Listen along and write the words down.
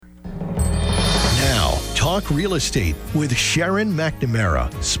Talk Real Estate with Sharon McNamara,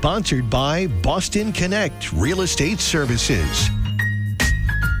 sponsored by Boston Connect Real Estate Services.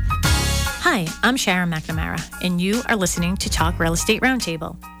 Hi, I'm Sharon McNamara, and you are listening to Talk Real Estate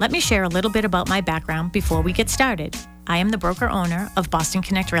Roundtable. Let me share a little bit about my background before we get started. I am the broker-owner of Boston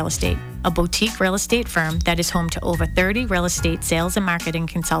Connect Real Estate, a boutique real estate firm that is home to over 30 real estate sales and marketing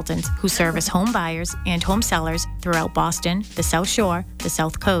consultants who service home buyers and home sellers throughout Boston, the South Shore, the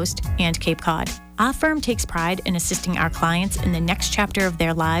South Coast, and Cape Cod. Our firm takes pride in assisting our clients in the next chapter of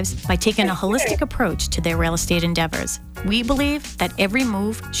their lives by taking a holistic approach to their real estate endeavors. We believe that every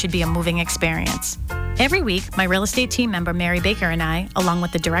move should be a moving experience. Every week, my real estate team member, Mary Baker, and I, along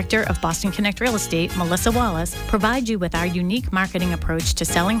with the director of Boston Connect Real Estate, Melissa Wallace, provide you with our unique marketing approach to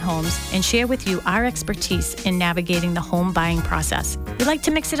selling homes and share with you our expertise in navigating the home buying process. We like to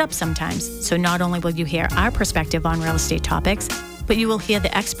mix it up sometimes, so not only will you hear our perspective on real estate topics, but you will hear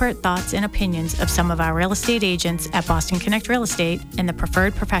the expert thoughts and opinions of some of our real estate agents at Boston Connect Real Estate and the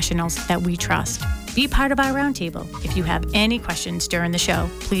preferred professionals that we trust. Be part of our roundtable. If you have any questions during the show,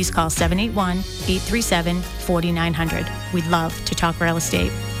 please call 781-837-4900. We'd love to talk real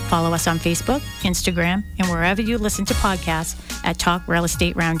estate. Follow us on Facebook, Instagram, and wherever you listen to podcasts at Talk Real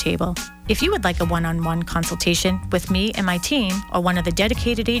Estate Roundtable. If you would like a one-on-one consultation with me and my team or one of the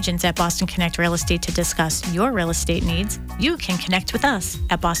dedicated agents at Boston Connect Real Estate to discuss your real estate needs, you can connect with us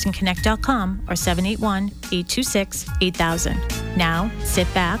at bostonconnect.com or 781-826-8000. Now,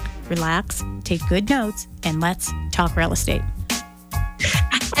 sit back, relax, take good notes, and let's talk real estate.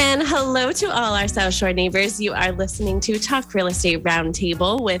 And hello to all our South Shore neighbors. You are listening to Talk Real Estate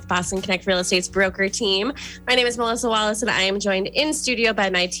Roundtable with Boston Connect Real Estate's broker team. My name is Melissa Wallace, and I am joined in studio by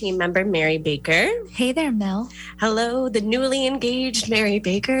my team member, Mary Baker. Hey there, Mel. Hello, the newly engaged Mary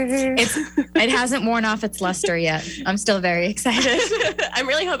Baker. It hasn't worn off its luster yet. I'm still very excited. I'm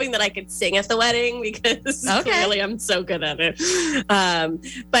really hoping that I could sing at the wedding because clearly I'm so good at it.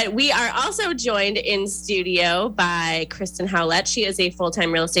 But we are also joined in studio by Kristen Howlett. She is a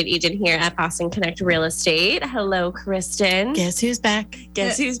full-time real estate agent here at Boston Connect Real Estate. Hello, Kristen. Guess who's back?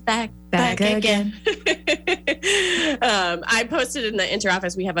 Guess who's back? Back again. I posted in the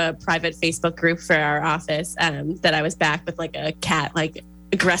interoffice, we have a private Facebook group for our office that I was back with like a cat, like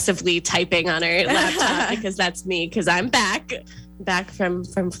aggressively typing on her laptop because that's me, because I'm back from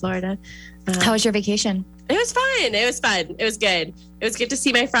Florida. How was your vacation? It was fun. It was fun. It was good. It was good to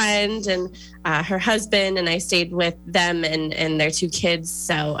see my friend and her husband, and I stayed with them and their two kids.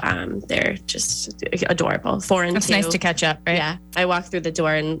 So they're just adorable. 4 and 2. It's nice to catch up, right? Yeah. I walked through the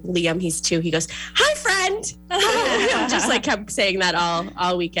door and Liam, he's 2. He goes, "Hi, friend." Just like kept saying that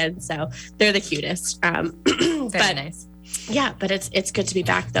all weekend. So they're the cutest. Very nice. Yeah, but it's good to be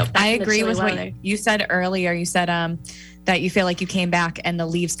back though. I agree with what you said earlier. You said that you feel like you came back and the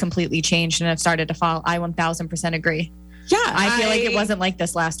leaves completely changed and have started to fall. I 1000% agree. Yeah. I feel like it wasn't like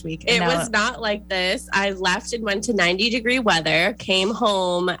this last week. It was not like this. I left and went to 90-degree weather, came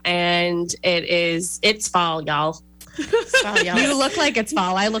home, and it's fall, y'all. You look like it's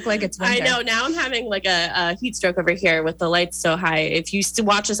fall. I look like it's winter. I know. Now I'm having like a heat stroke over here with the lights so high. If you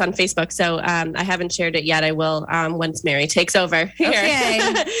watch us on Facebook, so I haven't shared it yet. I will once Mary takes over here.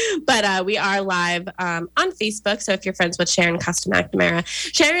 Okay. But we are live on Facebook. So if you're friends with Sharon Custom McNamara,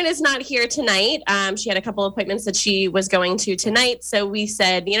 Sharon is not here tonight. She had a couple appointments that she was going to tonight. So we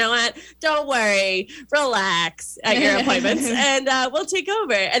said, you know what? Don't worry. Relax at your appointments and we'll take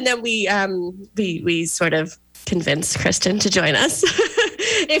over. And then we sort of convinced Kristen to join us.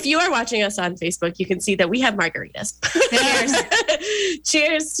 If you are watching us on Facebook, you can see that we have margaritas. Cheers.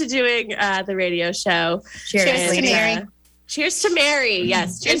 Cheers to doing the radio show. Cheers to Mary. Cheers to Mary.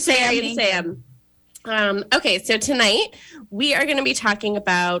 Yes. Cheers to Mary and Sam. Okay, so tonight we are going to be talking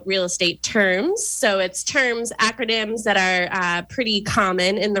about real estate terms. So it's terms, acronyms that are pretty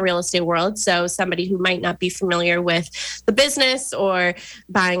common in the real estate world. So somebody who might not be familiar with the business or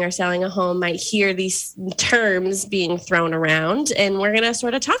buying or selling a home might hear these terms being thrown around. And we're going to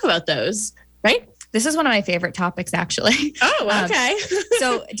sort of talk about those, right? This is one of my favorite topics, actually. Oh, okay.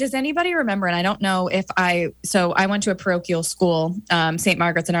 So does anybody remember, and I don't know if I went to a parochial school, St.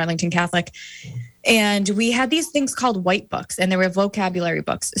 Margaret's in Arlington Catholic, and we had these things called white books, and they were vocabulary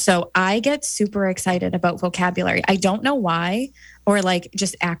books. So I get super excited about vocabulary. I don't know why, or like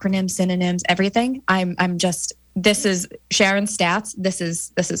just acronyms, synonyms, everything. I'm just, this is Sharon's stats. This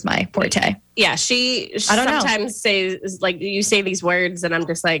is my forte. Yeah, she sometimes says, like, you say these words and I'm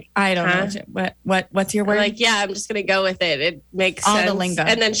just like, I don't know. What's your word? I'm like, yeah, I'm just going to go with it. It makes all sense. the lingo.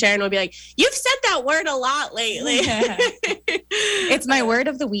 And then Sharon will be like, you've said that word a lot lately. It's my word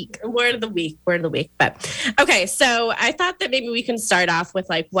of the week. Word of the week. But okay, so I thought that maybe we can start off with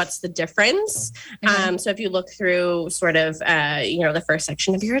like, what's the difference? So if you look through sort of, the first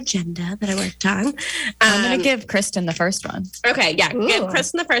section of your agenda that I worked on. I'm going to give Kristen the first one. Okay, yeah. Give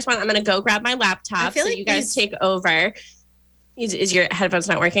Kristen the first one. I'm going to go grab my laptop so like you guys take over. Is your headphones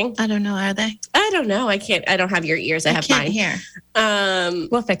not working? I don't know. Are they? I don't know. I don't have your ears. I have can't mine. Hear.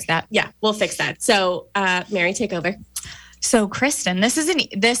 We'll fix that. Yeah, we'll fix that. So, Mary, take over. So, Kristen, this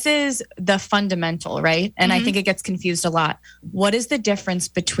is the fundamental, right? And I think it gets confused a lot. What is the difference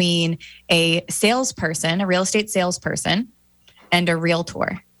between a salesperson, a real estate salesperson, and a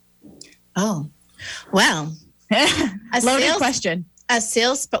realtor? Oh, well, loaded question.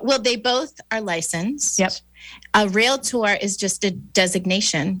 Well, they both are licensed. Yep. A realtor is just a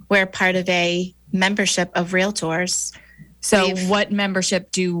designation. We're part of a membership of realtors. So what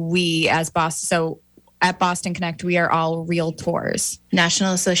membership do we as Boston? So at Boston Connect, we are all realtors.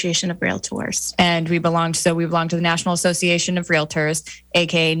 National Association of Realtors. And we belong to the National Association of Realtors,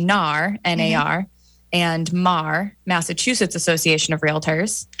 aka NAR, NAR, and MAR, Massachusetts Association of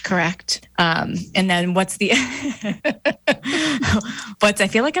Realtors. Correct. And then what's the I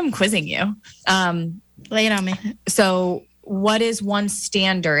feel like I'm quizzing you. Lay it on me. So what is one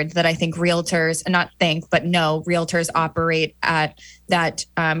standard that I think realtors operate at that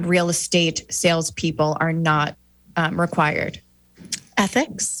real estate salespeople are not required?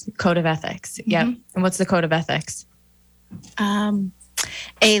 Ethics. Code of ethics. Yep. And what's the code of ethics?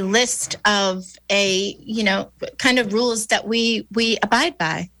 A list of kind of rules that we abide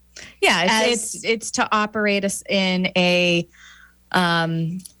by. Yeah, it's to operate in a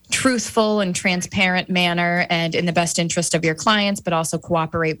truthful and transparent manner and in the best interest of your clients, but also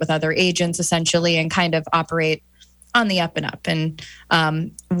cooperate with other agents essentially and kind of operate on the up and up. And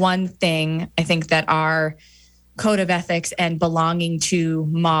one thing I think that our code of ethics and belonging to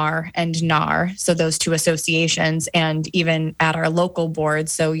MAR and NAR, so those two associations, and even at our local board,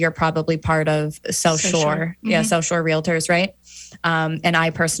 so you're probably part of South Shore. Yeah, South Shore Realtors, right? And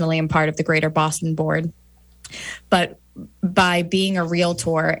I personally am part of the Greater Boston board. But by being a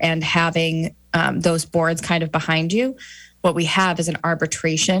realtor and having those boards kind of behind you, what we have is an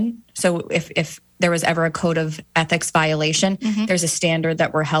arbitration. So if there was ever a code of ethics violation, there's a standard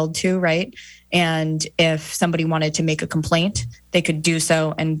that we're held to, right? And if somebody wanted to make a complaint, they could do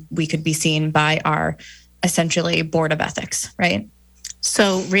so, and we could be seen by our essentially board of ethics, right?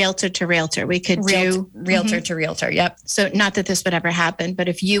 So realtor to realtor, we could do realtor to realtor. Yep. So not that this would ever happen, but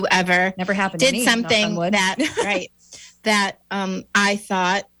if you ever never happened did to me, something that I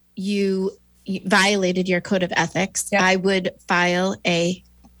thought you violated your code of ethics, I would file a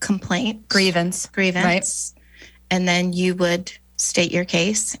complaint, grievance, right? And then you would state your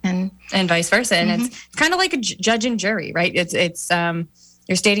case and vice versa. And it's kind of like a judge and jury, right? It's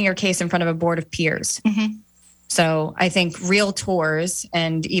you're stating your case in front of a board of peers. So I think realtors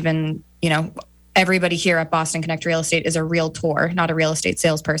and even, everybody here at Boston Connect Real Estate is a realtor, not a real estate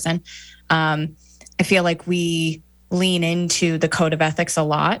salesperson. I feel like we lean into the code of ethics a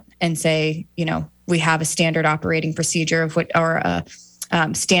lot and say, we have a standard operating procedure of or a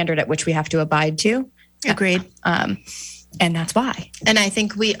standard at which we have to abide to. Agreed. And that's why. And I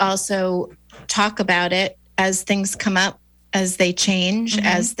think we also talk about it as things come up, as they change,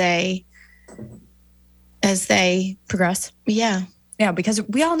 as they progress. Yeah. Yeah. Because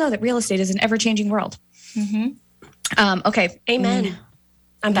we all know that real estate is an ever-changing world. Okay. Amen.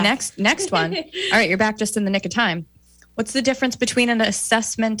 I'm back. Next one. All right. You're back just in the nick of time. What's the difference between an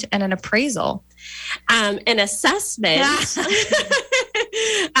assessment and an appraisal? An assessment.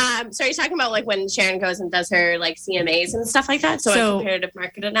 So are you talking about like when Sharon goes and does her like CMAs and stuff like that? So a comparative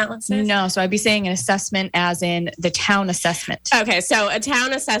market analysis? No. So I'd be saying an assessment as in the town assessment. Okay. So a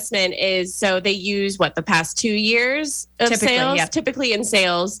town assessment is, so they use the past 2 years of sales, typically in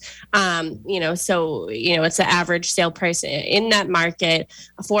sales. It's the average sale price in that market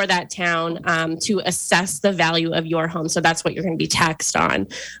for that town to assess the value of your home. So that's what you're going to be taxed on.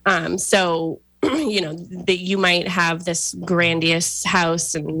 That you might have this grandiose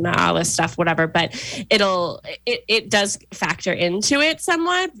house and all this stuff, whatever, but it does factor into it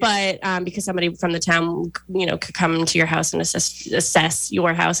somewhat, but because somebody from the town, could come to your house and assess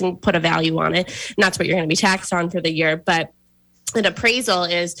your house and put a value on it. And that's what you're going to be taxed on for the year. But an appraisal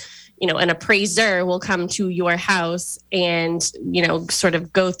is, an appraiser will come to your house and, sort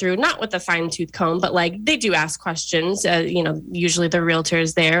of go through, not with a fine tooth comb, but like they do ask questions. Usually the realtor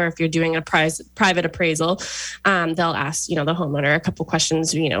is there. Or if you're doing a private appraisal, they'll ask, the homeowner a couple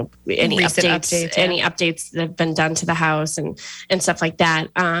questions, any updates that have been done to the house and stuff like that.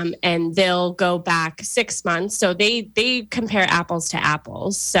 And they'll go back 6 months. So they compare apples to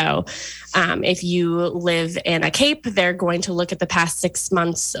apples. So if you live in a Cape, they're going to look at the past 6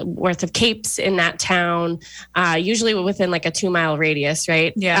 months worth of Capes in that town, usually within like a 2-mile radius,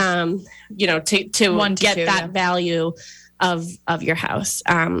 right? Yeah. To get that value of your house.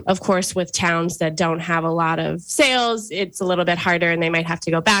 Of course, with towns that don't have a lot of sales, it's a little bit harder, and they might have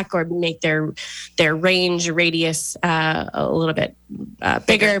to go back or make their range radius a little bit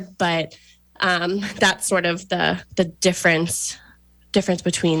bigger. But that's sort of the difference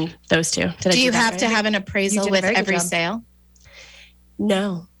between those two. Do you have to have an appraisal with every sale?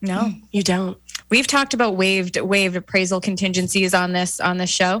 No, you don't. We've talked about waived appraisal contingencies on this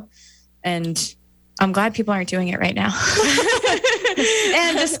show, and I'm glad people aren't doing it right now.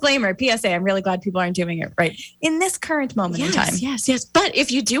 And disclaimer, PSA, I'm really glad people aren't doing it right in this current moment in time. Yes. But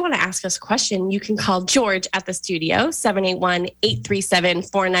if you do want to ask us a question, you can call George at the studio,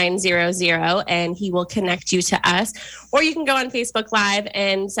 781-837-4900, and he will connect you to us. Or you can go on Facebook Live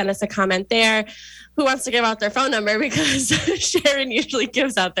and send us a comment there. Who wants to give out their phone number? Because Sharon usually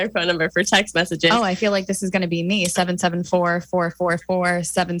gives out their phone number for text messages. Oh, I feel like this is going to be me,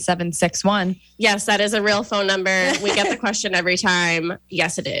 774-444-7761. Yes, that is a real phone number. We get the question every time.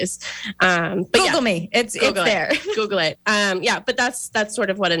 Yes, it is. But Google me. It's there. Google it. But that's sort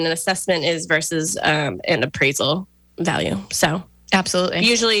of what an assessment is versus an appraisal value. So absolutely.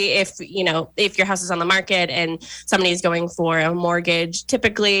 Usually if your house is on the market and somebody's going for a mortgage,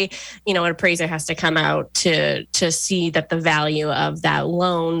 typically, an appraiser has to come out to see that the value of that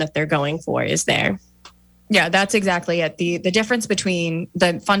loan that they're going for is there. Yeah, that's exactly it. The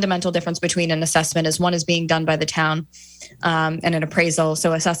fundamental difference between an assessment is one is being done by the town and an appraisal.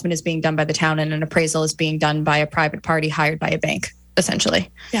 So assessment is being done by the town and an appraisal is being done by a private party hired by a bank, essentially.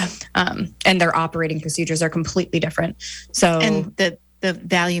 Yeah. And their operating procedures are completely different. So and the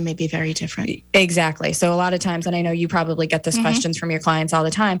value may be very different. Exactly. So a lot of times, and I know you probably get this questions from your clients all the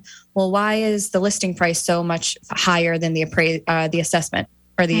time. Well, why is the listing price so much higher than the assessment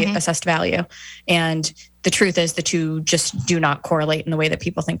or the assessed value? And the truth is the two just do not correlate in the way that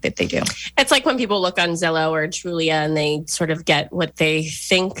people think that they do. It's like when people look on Zillow or Trulia and they sort of get what they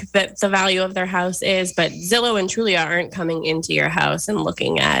think that the value of their house is, but Zillow and Trulia aren't coming into your house and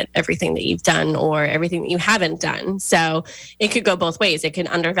looking at everything that you've done or everything that you haven't done. So it could go both ways. It can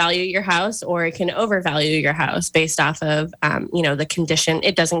undervalue your house or it can overvalue your house based off of, the condition.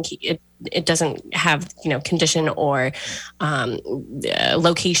 It doesn't have, condition or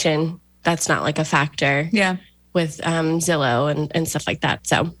location. That's not like a factor. Yeah. With Zillow and stuff like that.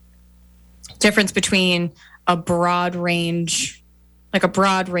 So difference between a broad range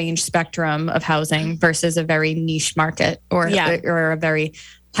spectrum of housing versus a very niche market or a very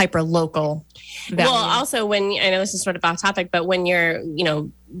hyper local value. Well, also when, I know this is sort of off topic, but when you're,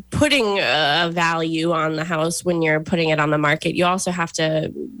 putting a value on the house, when you're putting it on the market, you also have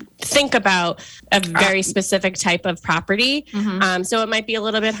to think about a very specific type of property. So it might be a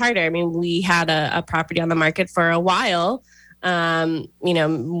little bit harder. I mean, we had a property on the market for a while, 2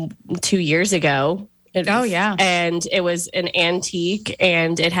 years ago. And it was an antique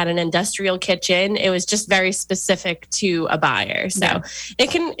and it had an industrial kitchen. It was just very specific to a buyer. So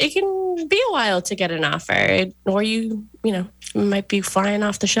it can be a while to get an offer, or you might be flying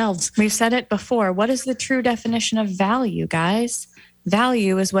off the shelves. We've said it before. What is the true definition of value, guys?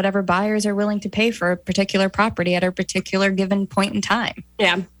 Value is whatever buyers are willing to pay for a particular property at a particular given point in time.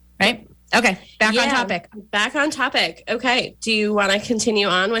 Yeah. Right? Okay, back on topic. Okay, do you want to continue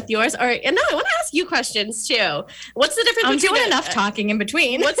on with yours? Or no, I want to ask you questions too. What's the difference? I'm doing enough talking in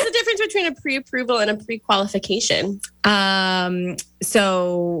between. What's the difference between a pre-approval and a pre-qualification?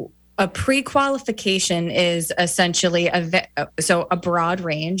 So a pre-qualification is essentially a broad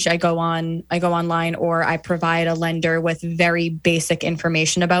range. I go online, or I provide a lender with very basic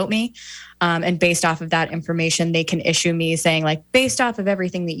information about me. And based off of that information, they can issue me saying, like, based off of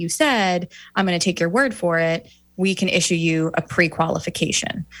everything that you said, I'm going to take your word for it. We can issue you a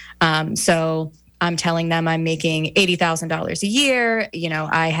pre-qualification. So I'm telling them I'm making $80,000 a year.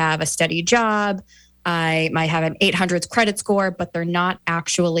 I have a steady job. I might have an 800s credit score, but they're not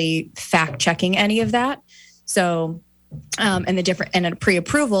actually fact checking any of that. So, and a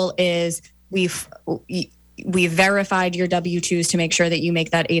pre-approval is we've verified your W-2s to make sure that you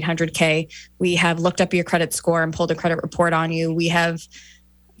make that $800K. We have looked up your credit score and pulled a credit report on you. We have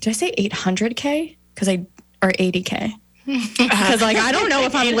did I say 800K? Or 80K? Because like, I don't know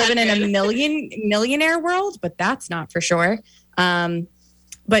if I'm living in a millionaire world, but that's not for sure.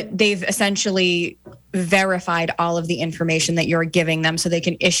 But they've essentially verified all of the information that you're giving them so they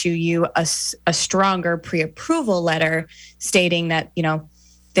can issue you a stronger pre-approval letter stating that, you know,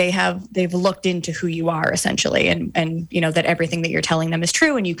 they've looked into who you are essentially and you know, that everything that you're telling them is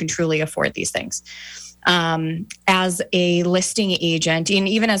true and you can truly afford these things. As a listing agent and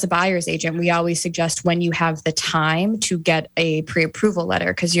even as a buyer's agent, we always suggest when you have the time to get a pre-approval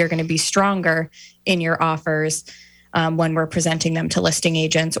letter because you're going to be stronger in your offers when we're presenting them to listing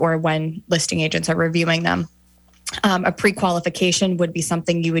agents or when listing agents are reviewing them. A pre-qualification would be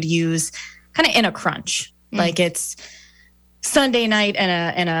something you would use kind of in a crunch. Like it's Sunday night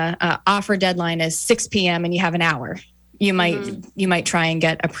and a offer deadline is 6 p.m. and you have an hour. You might try and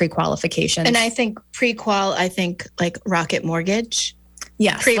get a pre-qualification. And I think pre-qual, like Rocket Mortgage.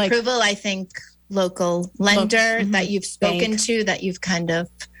 Yes. Pre-approval, I think local lender that you've spoken to, that you've kind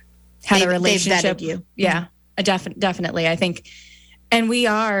of had a relationship. They've vetted you. Yeah, definitely. I think, and we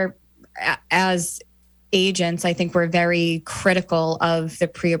are, as agents, I think we're very critical of the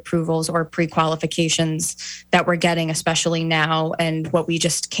pre-approvals or pre-qualifications that we're getting, especially now. And what we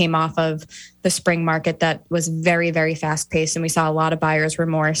just came off of the spring market that was very, very fast paced. And we saw a lot of buyer's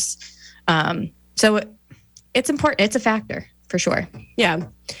remorse. So it's important. It's a factor for sure. Yeah.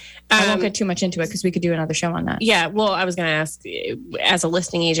 I won't get too much into it because we could do another show on that. Yeah. Well, I was going to ask, as a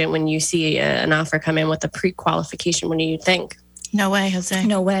listing agent, when you see an offer come in with a pre-qualification, what do you think? No way, Jose.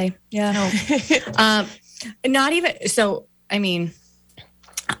 No way. Yeah. No. Not even. So, I mean,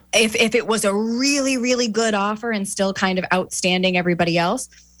 if it was a really, really good offer and still kind of outstanding everybody else,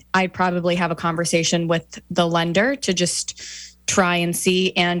 I'd probably have a conversation with the lender to just try and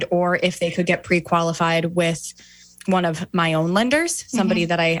see, and or if they could get pre-qualified with one of my own lenders, somebody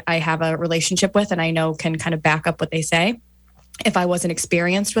that I have a relationship with and I know can kind of back up what they say. If I wasn't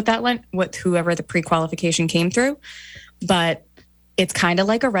experienced with that with whoever the pre-qualification came through, but it's kind of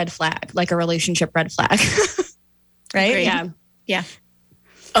like a red flag, like a relationship red flag, right? Great. Yeah.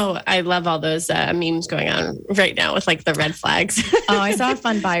 Oh, I love all those memes going on right now with like the red flags. Oh, I saw a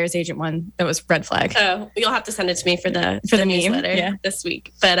fun buyer's agent one that was red flag. Oh, you'll have to send it to me for the newsletter this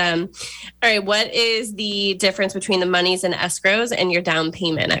week. But all right, what is the difference between the monies and escrows and your down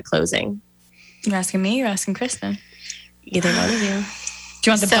payment at closing? You're asking me, you're asking Kristen. Either one of you.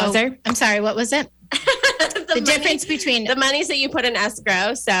 Do you want the buzzer? I'm sorry, what was it? the difference between the monies that you put in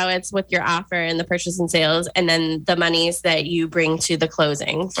escrow, so it's with your offer and the purchase and sales, and then the monies that you bring to the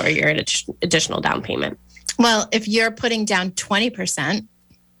closing for your additional down payment. Well, if you're putting down 20%,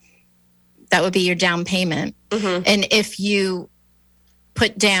 that would be your down payment. And if you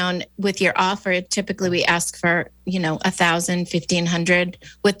put down with your offer, typically we ask for, $1,000, $1,500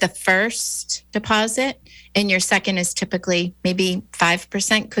 with the first deposit. And your second is typically maybe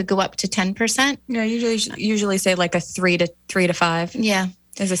 5%, could go up to 10%. Yeah, usually say like a 3 to 5. Yeah,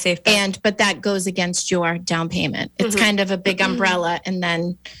 is a safe bet. But that goes against your down payment. It's kind of a big umbrella, and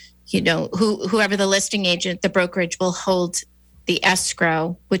then whoever the listing agent, the brokerage will hold the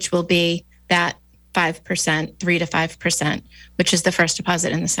escrow, which will be that 5%, 3 to 5%, which is the first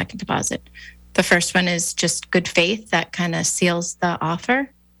deposit and the second deposit. The first one is just good faith that kind of seals the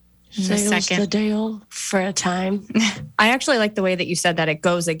offer. Seals the deal for a time. I actually like the way that you said that it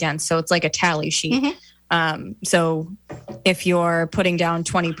goes against. So it's like a tally sheet. So if you're putting down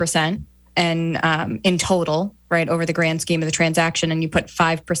 20% and in total, right, over the grand scheme of the transaction, and you put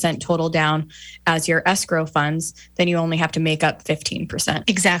 5% total down as your escrow funds, then you only have to make up 15%.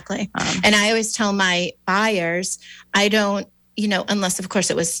 Exactly. And I always tell my buyers, I don't, unless of course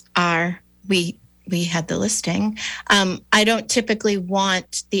it was we had the listing. I don't typically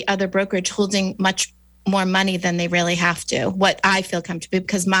want the other brokerage holding much more money than they really have to, what I feel comfortable,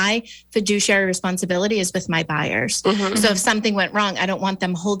 because my fiduciary responsibility is with my buyers. So if something went wrong, I don't want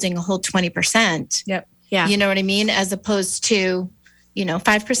them holding a whole 20%. Yep. Yeah. You know what I mean? As opposed to,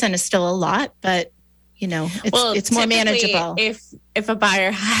 5% is still a lot, but it's more manageable. If a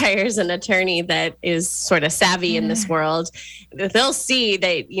buyer hires an attorney that is sort of savvy in this world, they'll see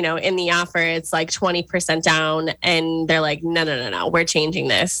that, in the offer, it's like 20% down, and they're like, no, we're changing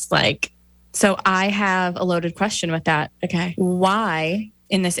this. So I have a loaded question with that. Okay. Why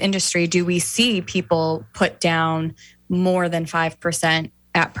in this industry do we see people put down more than 5%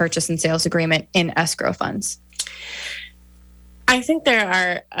 at purchase and sales agreement in escrow funds? I think there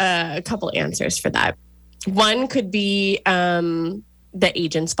are a couple answers for that. One could be the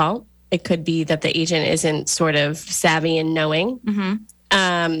agent's fault. It could be that the agent isn't sort of savvy and knowing.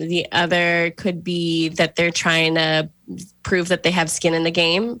 The other could be that they're trying to prove that they have skin in the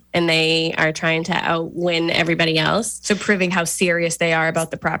game and they are trying to outwin everybody else. So proving how serious they are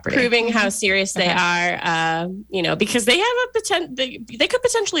about the property. Proving how serious they are, because they have they could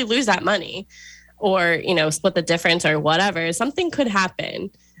potentially lose that money or, split the difference or whatever. Something could happen.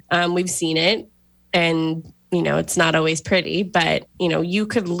 We've seen it, and, it's not always pretty, but, you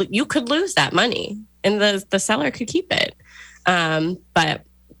could lose that money and the seller could keep it. But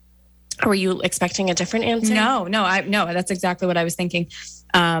were you expecting a different answer? No, that's exactly what I was thinking.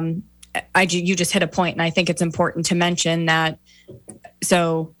 You just hit a point, and I think it's important to mention that.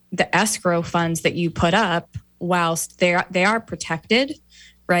 So the escrow funds that you put up, whilst they are protected,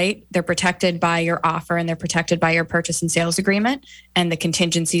 right? They're protected by your offer and they're protected by your purchase and sales agreement and the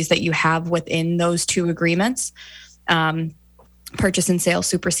contingencies that you have within those two agreements. Purchase and sale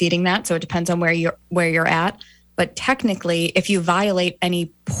superseding that, so it depends on where you're at. But technically, if you violate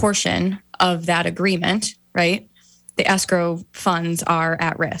any portion of that agreement, right, the escrow funds are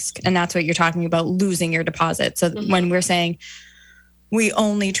at risk. And that's what you're talking about, losing your deposit. So when we're saying we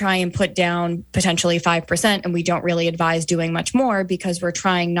only try and put down potentially 5%, and we don't really advise doing much more because we're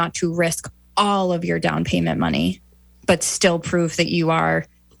trying not to risk all of your down payment money, but still prove that you are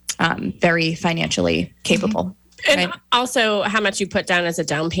very financially capable. And right? Also, how much you put down as a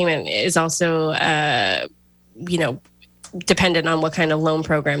down payment is also dependent on what kind of loan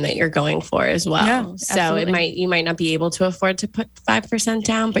program that you're going for as well. Yeah, so you might not be able to afford to put 5%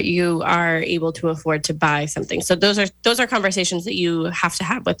 down, but you are able to afford to buy something. So those are conversations that you have to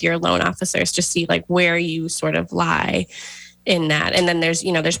have with your loan officers to see like where you sort of lie in that. And then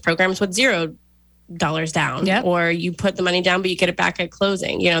there's programs with $0 down, yep. or you put the money down, but you get it back at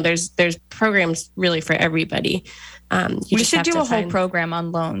closing. There's programs really for everybody. We should do a whole program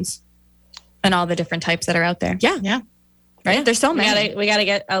on loans and all the different types that are out there. Yeah. Right? Yeah. There's so many. We got to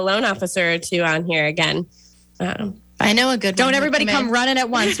get a loan officer or two on here again. I know a good one. Don't everybody come running at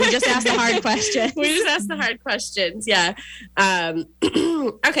once. We just asked the hard questions. We just asked the hard questions. Yeah.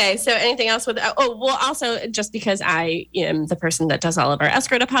 Okay. So anything else with, also just because I am the person that does all of our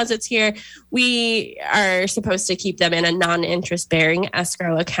escrow deposits here, we are supposed to keep them in a non-interest bearing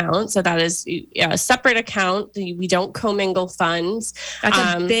escrow account. So that is a separate account. We don't commingle funds.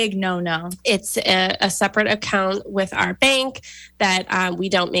 That's a big no-no. It's a separate account with our bank that we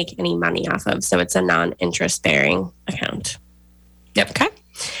don't make any money off of. So it's a non-interest bearing account. Yep. Okay.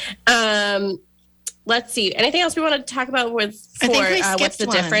 Let's see. Anything else we want to talk about what's the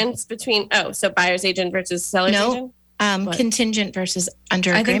difference between so buyer's agent versus seller's agent? Contingent versus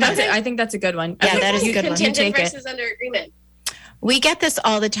under agreement. I think that's a good one. Yeah, that is a good one. Contingent versus under agreement. We get this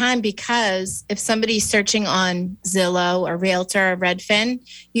all the time because if somebody's searching on Zillow or Realtor or Redfin,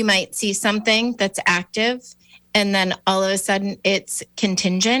 you might see something that's active and then all of a sudden it's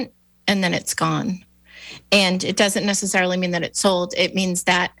contingent and then it's gone. And it doesn't necessarily mean that it's sold. It means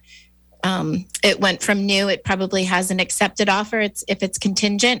that it went from new. It probably has an accepted offer. If it's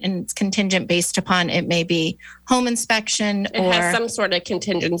contingent, and it's contingent based upon it may be home inspection it has some sort of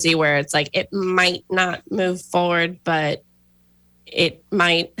contingency where it's like it might not move forward, but it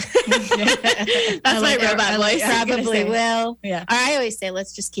might. That's my robot voice. Probably will. Yeah. Or I always say,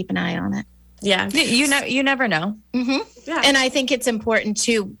 let's just keep an eye on it. Yeah. You never know. Mm-hmm. Yeah. And I think it's important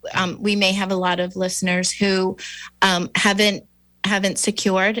too. We may have a lot of listeners who haven't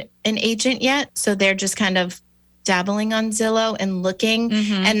secured an agent yet. So they're just kind of dabbling on Zillow and looking,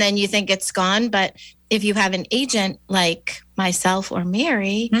 and then you think it's gone. But if you have an agent like myself or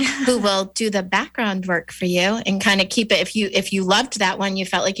Mary who will do the background work for you and kind of keep it, if you loved that one, you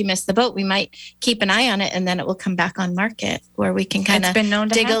felt like you missed the boat, we might keep an eye on it and then it will come back on market where we can kind of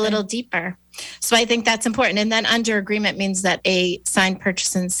dig a little deeper. So I think that's important. And then under agreement means that a signed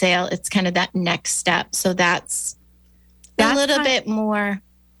purchase and sale, it's kind of that next step. So that's a little bit more.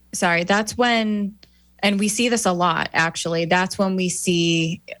 Sorry, that's when, and we see this a lot, actually. That's when we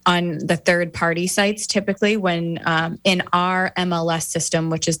see on the third party sites, typically when in our MLS system,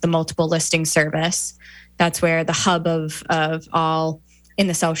 which is the multiple listing service, that's where the hub of all in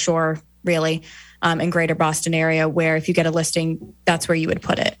the South Shore, really, in greater Boston area, where if you get a listing, that's where you would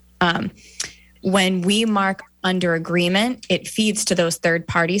put it. When we mark under agreement, it feeds to those third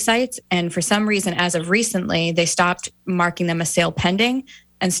party sites. And for some reason, as of recently, they stopped marking them as sale pending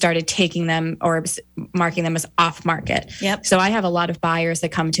and started taking them or marking them as off market. Yep. So I have a lot of buyers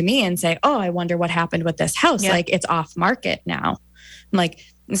that come to me and say, oh, I wonder what happened with this house. Yep. Like it's off market now. I'm like,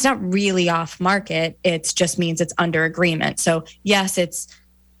 it's not really off market. It just means it's under agreement. So yes, it's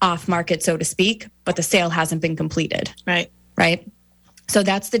off market, so to speak, but the sale hasn't been completed. Right. Right. So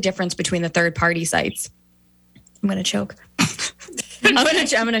that's the difference between the third party sites. I'm going to choke. I'm going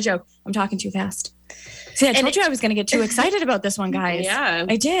to choke. I'm talking too fast. See, I told you I was going to get too excited about this one, guys. Yeah.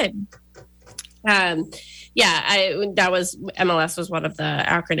 I did. MLS was one of the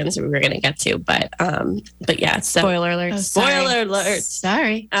acronyms that we were going to get to, but yeah. So Spoiler alert. spoiler alert.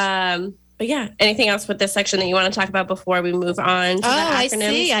 Sorry. But yeah, anything else with this section that you want to talk about before we move on to the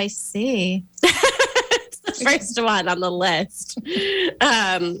acronyms? I see. It's the first one on the list.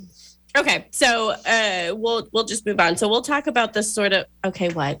 Okay, so we'll just move on. So we'll talk about this sort of. Okay,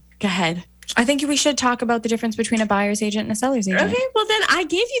 what? Go ahead. I think we should talk about the difference between a buyer's agent and a seller's agent. Okay, well then I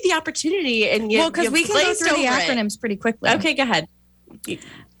gave you the opportunity, and because we can go through the acronyms pretty quickly. Okay, go ahead.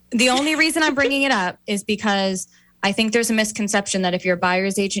 The only reason I'm bringing it up is because I think there's a misconception that if you're a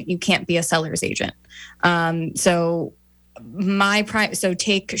buyer's agent, you can't be a seller's agent. So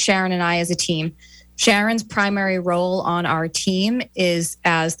take Sharon and I as a team. Sharon's primary role on our team is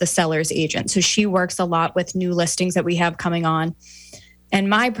as the seller's agent. So she works a lot with new listings that we have coming on. And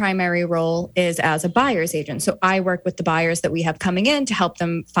my primary role is as a buyer's agent. So I work with the buyers that we have coming in to help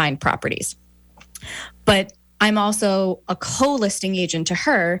them find properties. But I'm also a co-listing agent to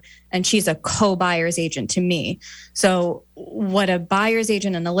her, and she's a co-buyer's agent to me. So what a buyer's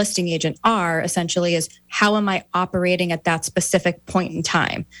agent and a listing agent are essentially is, how am I operating at that specific point in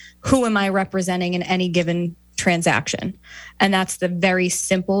time? Who am I representing in any given transaction? And that's the very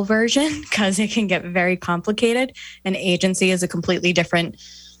simple version, because it can get very complicated. An agency is a completely different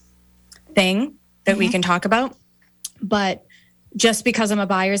thing that we can talk about. But just because I'm a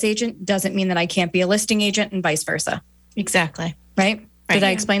buyer's agent doesn't mean that I can't be a listing agent, and vice versa. Exactly. Right? Did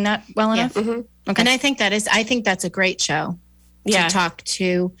I explain that well enough? Mm-hmm. Okay. And I think that's a great show to talk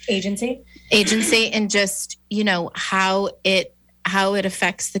to Agency and just, how it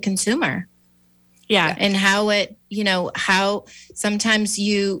affects the consumer. Yeah. And how it, how sometimes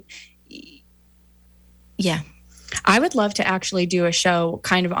I would love to actually do a show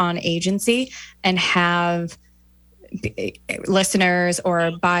kind of on agency and have listeners or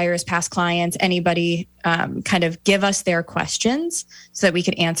buyers, past clients, anybody kind of give us their questions so that we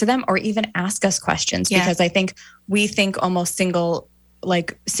could answer them, or even ask us questions, because I think we think almost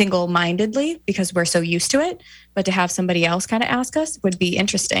single-mindedly because we're so used to it, but to have somebody else kind of ask us would be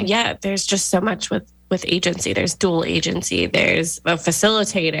interesting. Yeah, there's just so much with agency. There's dual agency. There's a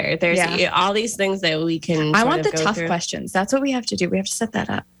facilitator. There's all these things that we can. I want the tough questions. That's what we have to do. We have to set that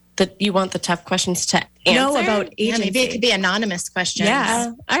up. You want the tough questions to answer? No, about agency. Yeah, maybe it could be anonymous questions.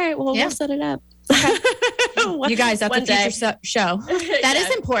 Yeah. All right. Well, we'll set it up. You guys, that's a future show. That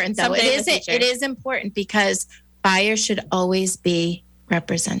is important, though. It is important because buyers should always be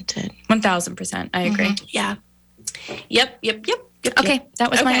represented. 1,000%. I agree. Mm-hmm. Yeah. Yep. Okay.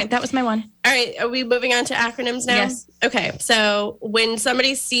 That was my one. All right. Are we moving on to acronyms now? Yes. Okay. So when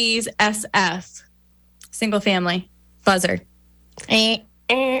somebody sees SF, single family, buzzer.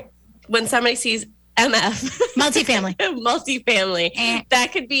 When somebody sees MF, multifamily,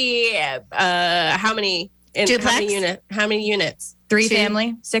 that could be how many? Duplex? How many units? 3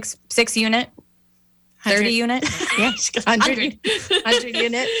 family, 6 unit, 30 unit. Yeah, 100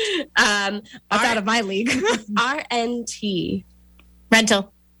 unit. That's out of my league. RNT.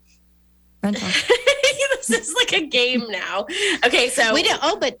 Rental. This is like a game now. Okay, so we don't.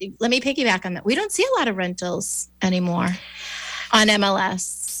 Oh, but let me piggyback on that. We don't see a lot of rentals anymore on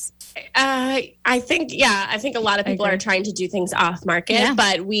MLS. I think a lot of people are trying to do things off market,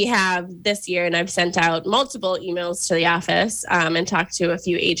 but we have this year, and I've sent out multiple emails to the office and talked to a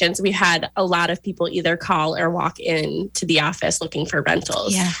few agents. We had a lot of people either call or walk in to the office looking for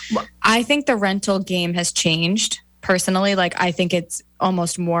rentals. Yeah. I think the rental game has changed personally. Like, I think it's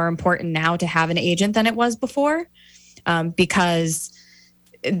almost more important now to have an agent than it was before, because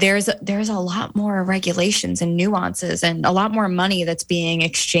there's a lot more regulations and nuances and a lot more money that's being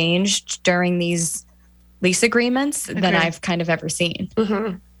exchanged during these lease agreements than I've kind of ever seen.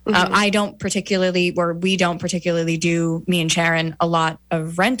 Mm-hmm. Mm-hmm. We don't particularly do, me and Sharon, a lot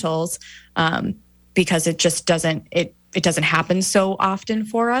of rentals because it just doesn't happen so often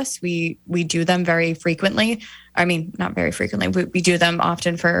for us. We do them very frequently. I mean, not very frequently. We do them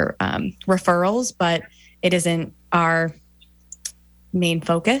often for referrals, but it isn't our main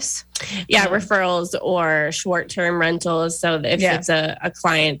focus. Yeah, referrals or short-term rentals. So if it's a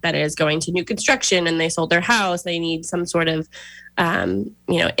client that is going to new construction and they sold their house, they need some sort of,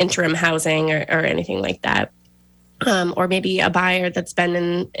 interim housing or anything like that. Or maybe a buyer that's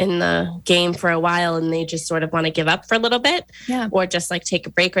been in the game for a while and they just sort of want to give up for a little bit, or just like take a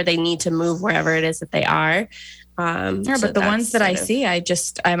break, or they need to move wherever it is that they are. But the ones that I see,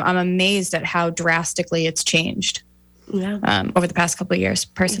 I'm amazed at how drastically it's changed. Yeah. Over the past couple of years,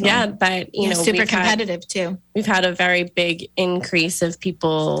 personally. Yeah, but super competitive too. We've had a very big increase of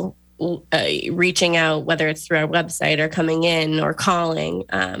people, reaching out, whether it's through our website or coming in or calling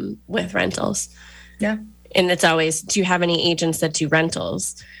with rentals. Yeah. And it's always, do you have any agents that do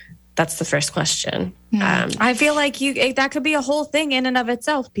rentals? That's the first question. I feel like that could be a whole thing in and of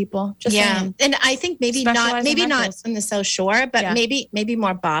itself, people. Just saying. And I think maybe not on the South Shore, but maybe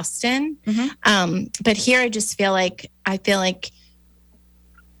more Boston. But here I just feel like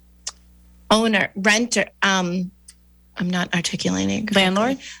renter. I'm not articulating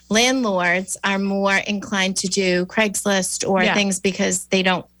correctly. Landlords are more inclined to do Craigslist or things because they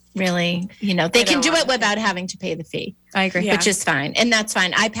don't really, they can do it without having to pay the fee. I agree. Which is fine. And that's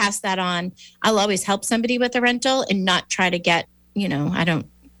fine. I pass that on. I'll always help somebody with a rental and not try to get, I don't.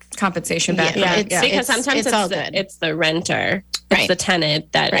 Compensation back. Because sometimes it's all good. It's the renter. It's the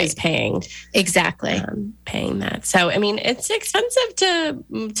tenant that is paying. Exactly. Paying that. So, I mean, it's expensive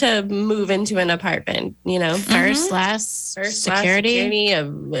to move into an apartment, First, last, security, a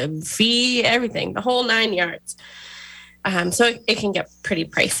fee, everything, the whole 9 yards. So it can get pretty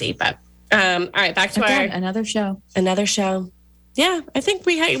pricey, but all right, back to another show. Yeah, I think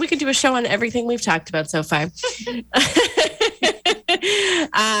we could do a show on everything we've talked about so far.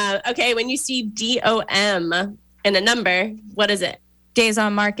 Okay, when you see DOM in a number, what is it? Days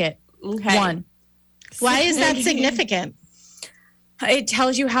on market. Okay. 1. Why is that significant? It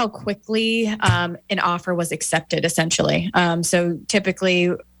tells you how quickly an offer was accepted, essentially. So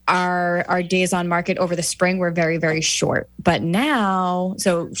typically our days on market over the spring were very, very short. But now,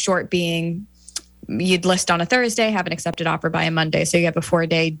 so short being you'd list on a Thursday, have an accepted offer by a Monday. So you have a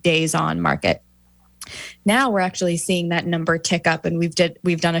 4-day days on market. Now we're actually seeing that number tick up, and we've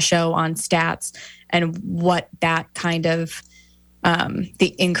done a show on stats and what that kind of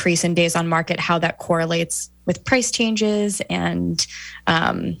the increase in days on market, how that correlates with price changes and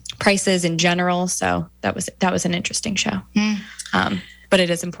prices in general. So that was an interesting show. But it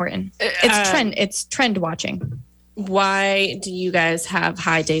is important. It's trend watching. Why do you guys have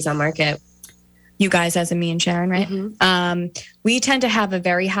high days on market? You guys, as in me and Sharon, right? Mm-hmm. We tend to have a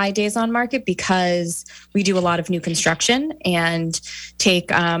very high days on market because we do a lot of new construction and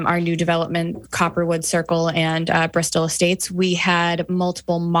take our new development, Copperwood Circle and Bristol Estates. We had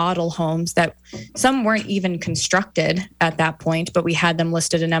multiple model homes that some weren't even constructed at that point, but we had them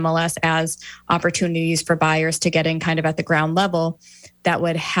listed in MLS as opportunities for buyers to get in kind of at the ground level that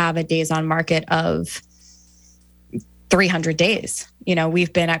would have a days on market of 300 days.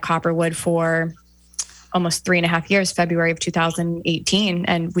 We've been at Copperwood for almost 3.5 years, February of 2018.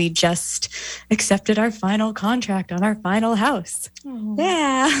 And we just accepted our final contract on our final house. Aww.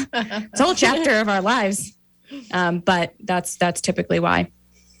 Yeah. It's a whole chapter of our lives. But that's typically why.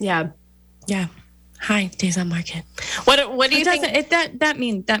 Yeah. Yeah. High days on market. What do you think? That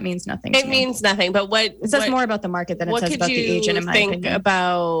means nothing. It means nothing. But it says more about the market than it says about the agent, in my opinion. What could you think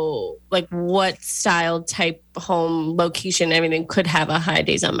about, like, what style, type, home, location, everything could have a high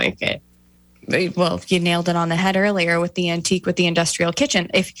days on market? Well, you nailed it on the head earlier with the antique, with the industrial kitchen.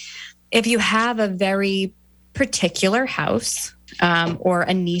 If you have a very particular house or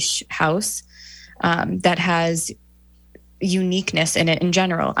a niche house that has uniqueness in it in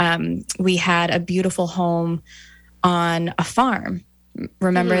general. We had a beautiful home on a farm.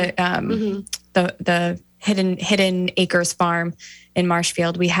 Remember the Hidden Acres farm in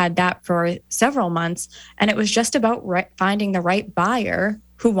Marshfield? We had that for several months, and it was just about finding the right buyer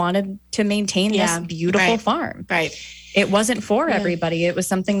who wanted to maintain this beautiful farm. Right. It wasn't for everybody. It was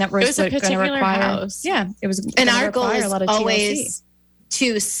something that was going to require house. Yeah, it was. And our goal is always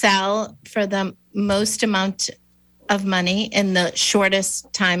to sell for the most amount of money in the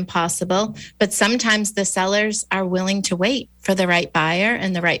shortest time possible. But sometimes the sellers are willing to wait for the right buyer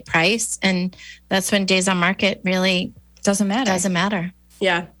and the right price. And that's when days on market really doesn't matter.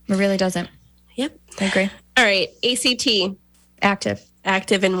 Yeah. It really doesn't. Yep. I agree. All right. ACT. Active.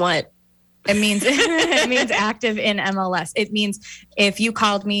 Active in what? It means active in MLS. It means if you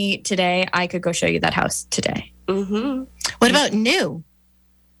called me today, I could go show you that house today. Mm-hmm. What about new?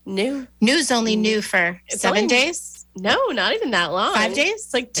 New's only new for 7 days? No, not even that long. 5 days?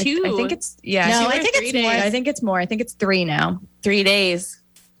 It's like 2. I think it's No, I think it's more. I think it's more. I think it's 3 now. 3 days.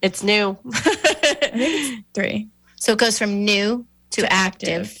 It's new. I think it's 3. So it goes from new to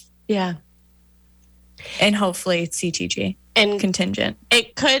active. Yeah. And hopefully it's CTG and contingent.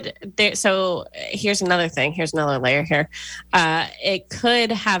 It could. So here's another thing. Here's another layer here. It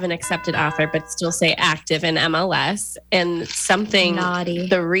could have an accepted offer, but still say active in MLS. And something naughty.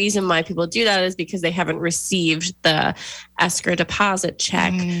 The reason why people do that is because they haven't received the escrow deposit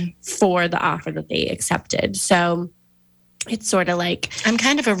check for the offer that they accepted. So it's sort of like I'm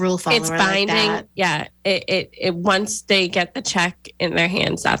kind of a rule follower. it's binding. Like that. Yeah. It once they get the check in their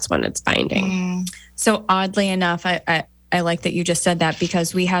hands, that's when it's binding. So oddly enough, I like that you just said that,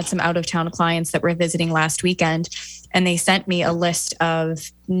 because we had some out of town clients that were visiting last weekend, and they sent me a list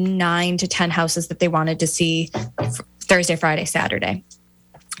of 9 to 10 houses that they wanted to see Thursday, Friday, Saturday.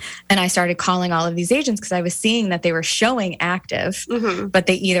 And I started calling all of these agents because I was seeing that they were showing active, but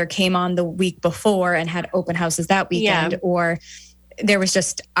they either came on the week before and had open houses that weekend, or there was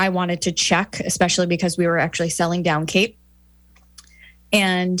just, I wanted to check, especially because we were actually selling down Cape.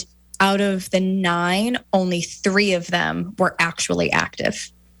 And out of the 9, only 3 of them were actually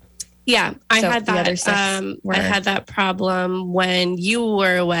active. Yeah, I So had the that. other 6 were- I had that problem when you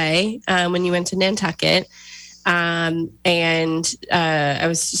were away, when you went to Nantucket. And I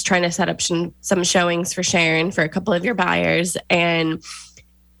was just trying to set up some showings for Sharon for a couple of your buyers. And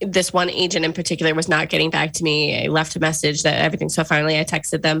this one agent in particular was not getting back to me. I left a message that everything. So finally I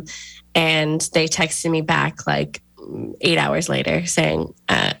texted them, and they texted me back like 8 hours later saying,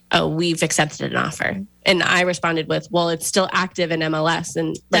 oh, we've accepted an offer. And I responded with, well, it's still active in MLS.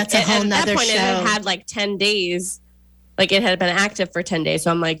 And like, That's a whole nother at that point, show. it had like 10 days. Like it had been active for 10 days.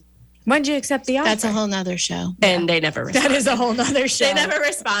 So I'm like, When did you accept the offer? That's a whole nother show. and they never responded. That is a whole nother show. They never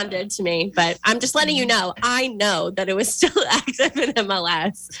responded to me, but I'm just letting you know. I know that it was still active in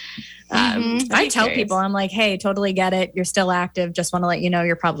MLS. I tell people, I'm like, hey, totally get it. You're still active. Just want to let you know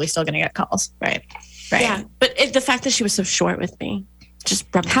you're probably still going to get calls. Right. Yeah, but the fact that she was so short with me just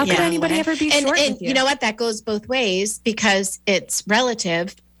rubbed How me could the wrong anybody way. ever be And, short and with you? you know what? That goes both ways because it's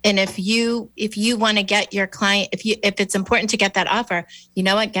relative. And if you want to get your client, if it's important to get that offer, you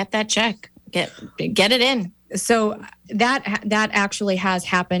know what? Get that check. Get it in. So that actually has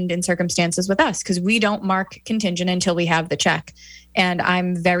happened in circumstances with us because we don't mark contingent until we have the check. And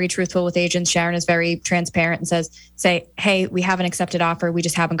I'm very truthful with agents. Sharon is very transparent and say, hey, we have an accepted offer. We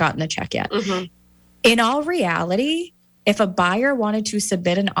just haven't gotten the check yet. Mm-hmm. In all reality, if a buyer wanted to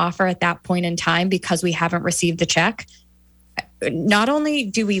submit an offer at that point in time because we haven't received the check, not only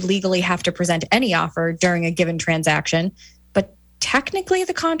do we legally have to present any offer during a given transaction, but technically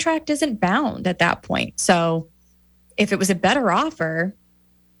the contract isn't bound at that point. So if it was a better offer,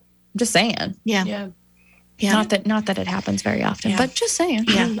 I'm just saying. Yeah. Not that it happens very often, but just saying.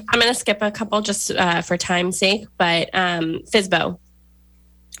 Yeah. I'm going to skip a couple just for time's sake, but FSBO.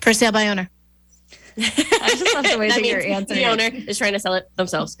 For sale by owner. I just love the way that you're answering. The owner is trying to sell it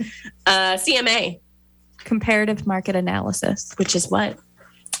themselves. CMA. Comparative market analysis. Which is what?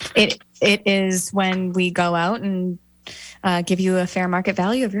 It is when we go out and give you a fair market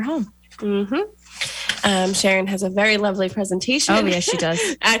value of your home. Mm-hmm. Sharon has a very lovely presentation. Oh, yes, she does.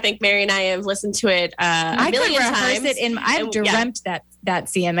 I think Mary and I have listened to it I could million rehearse times. it I've dreamt that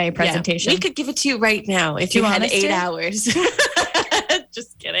CMA presentation. Yeah, we could give it to you right now if Do you you had want us 8 to? hours.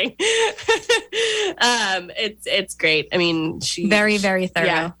 Just kidding. It's great. I mean, she Very, very thorough.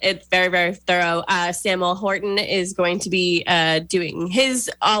 Yeah, it's very, very thorough. Samuel Horton is going to be doing his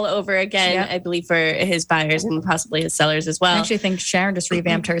all over again, Yep. I believe, for his buyers and possibly his sellers as well. I actually think Sharon just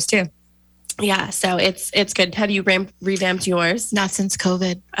revamped hers too. Yeah, so it's good. Have you revamped yours? Not since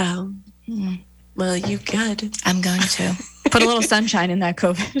COVID. Oh, well, you could. I'm going to. Put a little sunshine in that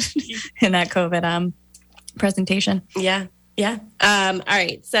COVID presentation. Yeah. All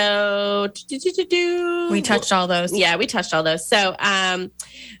right. So We touched all those. Yeah, we touched all those. So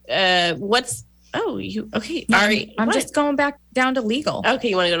what's you okay. No, All right. I'm What? just going back down to legal. Okay,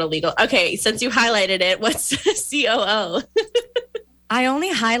 you want to go to legal. Okay, since you highlighted it, what's COO? I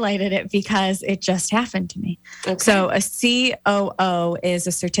only highlighted it because it just happened to me. Okay. So a COO is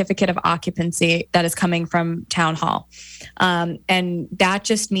a certificate of occupancy that is coming from town hall. And that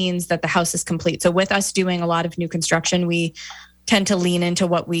just means that the house is complete. So with us doing a lot of new construction, we tend to lean into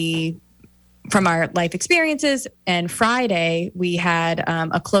what from our life experiences. And Friday, we had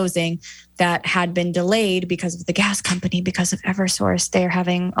a closing that had been delayed because of the gas company, because of Eversource. They're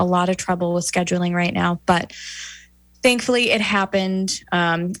having a lot of trouble with scheduling right now. But thankfully, it happened,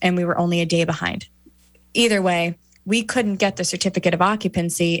 and we were only a day behind. Either way, we couldn't get the certificate of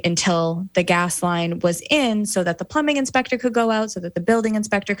occupancy until the gas line was in so that the plumbing inspector could go out, so that the building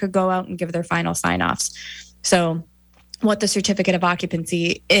inspector could go out and give their final sign-offs. So what the certificate of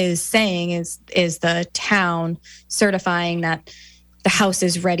occupancy is saying is the town certifying that the house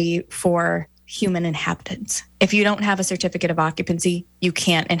is ready for human inhabitants. If you don't have a certificate of occupancy, you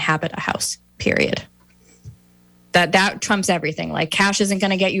can't inhabit a house, period. That trumps everything. Like cash isn't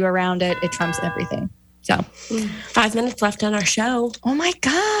going to get you around it. It trumps everything. So 5 minutes left on our show. oh my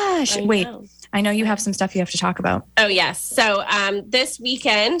gosh. I Wait, know. I know you have some stuff you have to talk about. Oh, yes. So this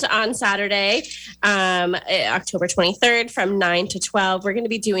weekend on Saturday, October 23rd from 9 to 12, we're going to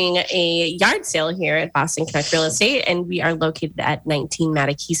be doing a yard sale here at Boston Connect Real Estate. And we are located at 19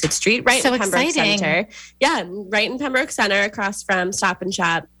 Mattakeesit Street, right So in Pembroke exciting. Center. Yeah, right in Pembroke Center, across from Stop and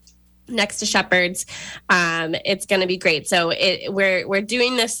Shop, next to Shepherd's. It's going to be great. So we're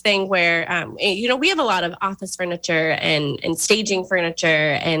doing this thing where, we have a lot of office furniture and staging furniture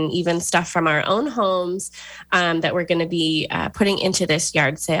and even stuff from our own homes that we're going to be putting into this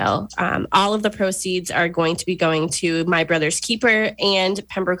yard sale. All of the proceeds are going to be going to My Brother's Keeper and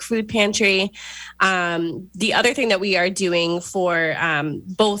Pembroke Food Pantry. The other thing that we are doing for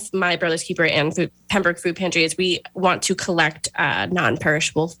both My Brother's Keeper and Pembroke Food Pantry is we want to collect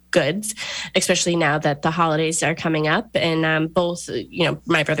non-perishable goods, especially now that the holidays are coming up. And both,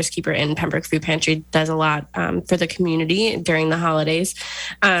 My Brother's Keeper and Pembroke Food Pantry does a lot for the community during the holidays.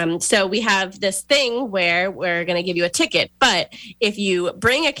 So we have this thing where we're going to give you a ticket, but if you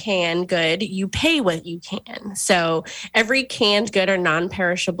bring a canned good, you pay what you can. So every canned good or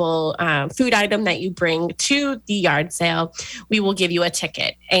non-perishable food item that you bring to the yard sale, we will give you a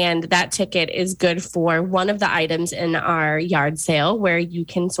ticket. And that ticket is good for one of the items in our yard sale where you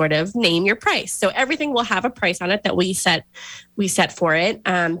can sort of name your price. So everything will have a price on it that we set for it.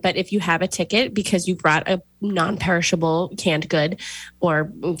 But if you have a ticket because you brought a non-perishable canned good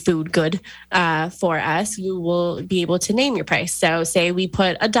or food good for us, you will be able to name your price. So say we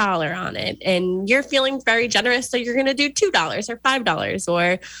put $1 on it and you're feeling very generous, so you're going to do $2 or $5,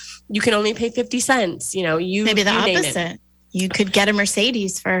 or you can only pay 50 cents. Maybe the name it. opposite. You could get a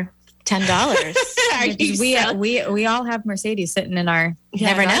Mercedes for $10. We all have Mercedes sitting in our.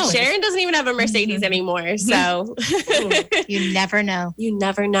 Never know. Sharon doesn't even have a Mercedes anymore. So You never know. You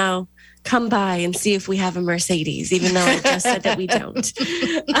never know. Come by and see if we have a Mercedes, even though I just said that we don't.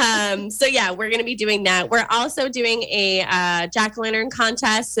 So yeah, we're going to be doing that. We're also doing a jack-o'-lantern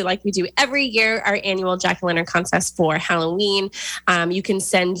contest. So like we do every year, our annual jack-o'-lantern contest for Halloween. You can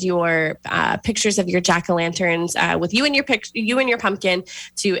send your pictures of your jack-o'-lanterns with you and your pumpkin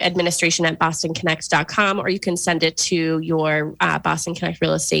to administration@bostonconnect.com, or you can send it to your Boston Connect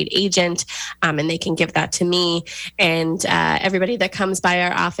real estate agent, and they can give that to me. And everybody that comes by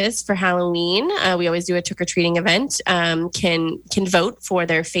our office for Halloween, we always do a trick-or-treating event, can vote for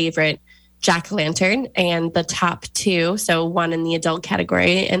their favorite jack-o'-lantern, and the top two, so one in the adult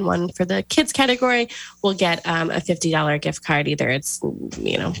category and one for the kids category, will get a $50 gift card. Either it's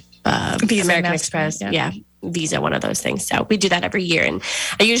Visa, American Mastercard, Express, yeah. Visa, one of those things. So we do that every year, and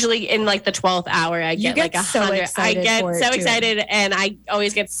I usually in like the 12th hour I get like 100. I get so excited, and I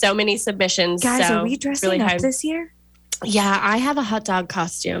always get so many submissions. Guys, so are we dressing really up hard. this year? Yeah, I have a hot dog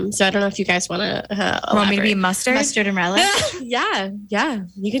costume, so I don't know if you guys want to. Want me to be mustard? Mustard and relish. Yeah,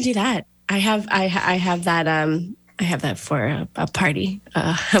 you can do that. I have that. I have that for a party.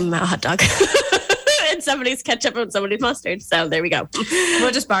 A hot dog. And somebody's ketchup and somebody's mustard. So there we go.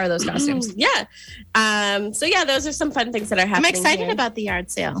 We'll just borrow those costumes. Yeah. So yeah, those are some fun things that are happening. I'm excited here. about the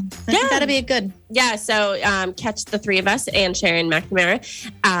yard sale. I think that'll be a good. Yeah. So catch the three of us and Sharon McNamara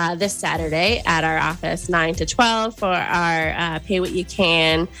this Saturday at our office, 9 to 12 for our pay what you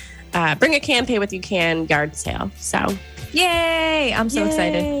can, bring a can, pay what you can yard sale. So. Yay! I'm so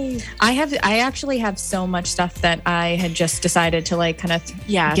excited. I actually have so much stuff that I had just decided to like kind of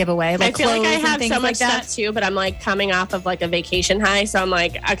give away. Like I feel like I clothes and have things so much like that. stuff too, but I'm like coming off of like a vacation high. So I'm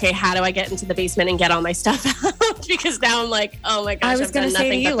like, okay, how do I get into the basement and get all my stuff out? Because now I'm like, oh my gosh, I was going to say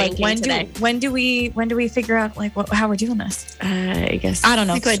to you, like, when do we figure out like how we're doing this? I guess I don't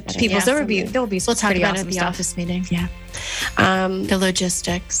know. Good People, there will be We'll talk pretty about it awesome at the stuff. office meeting. Yeah. The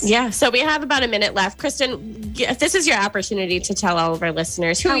logistics. Yeah. So we have about a minute left. Kristen, this is your opportunity to tell all of our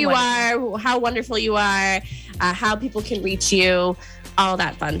listeners who you are, how wonderful you are, how people can reach you, all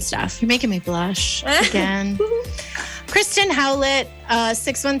that fun stuff. You're making me blush again. Kristen Howlett,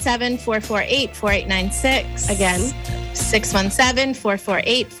 617-448-4896. Again.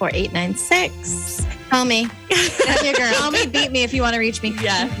 617-448-4896. Call me. I'm your girl. Call me, beat me if you want to reach me.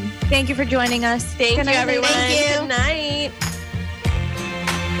 Yeah. Thank you for joining us. Thank you, everyone. Thank you. Good night.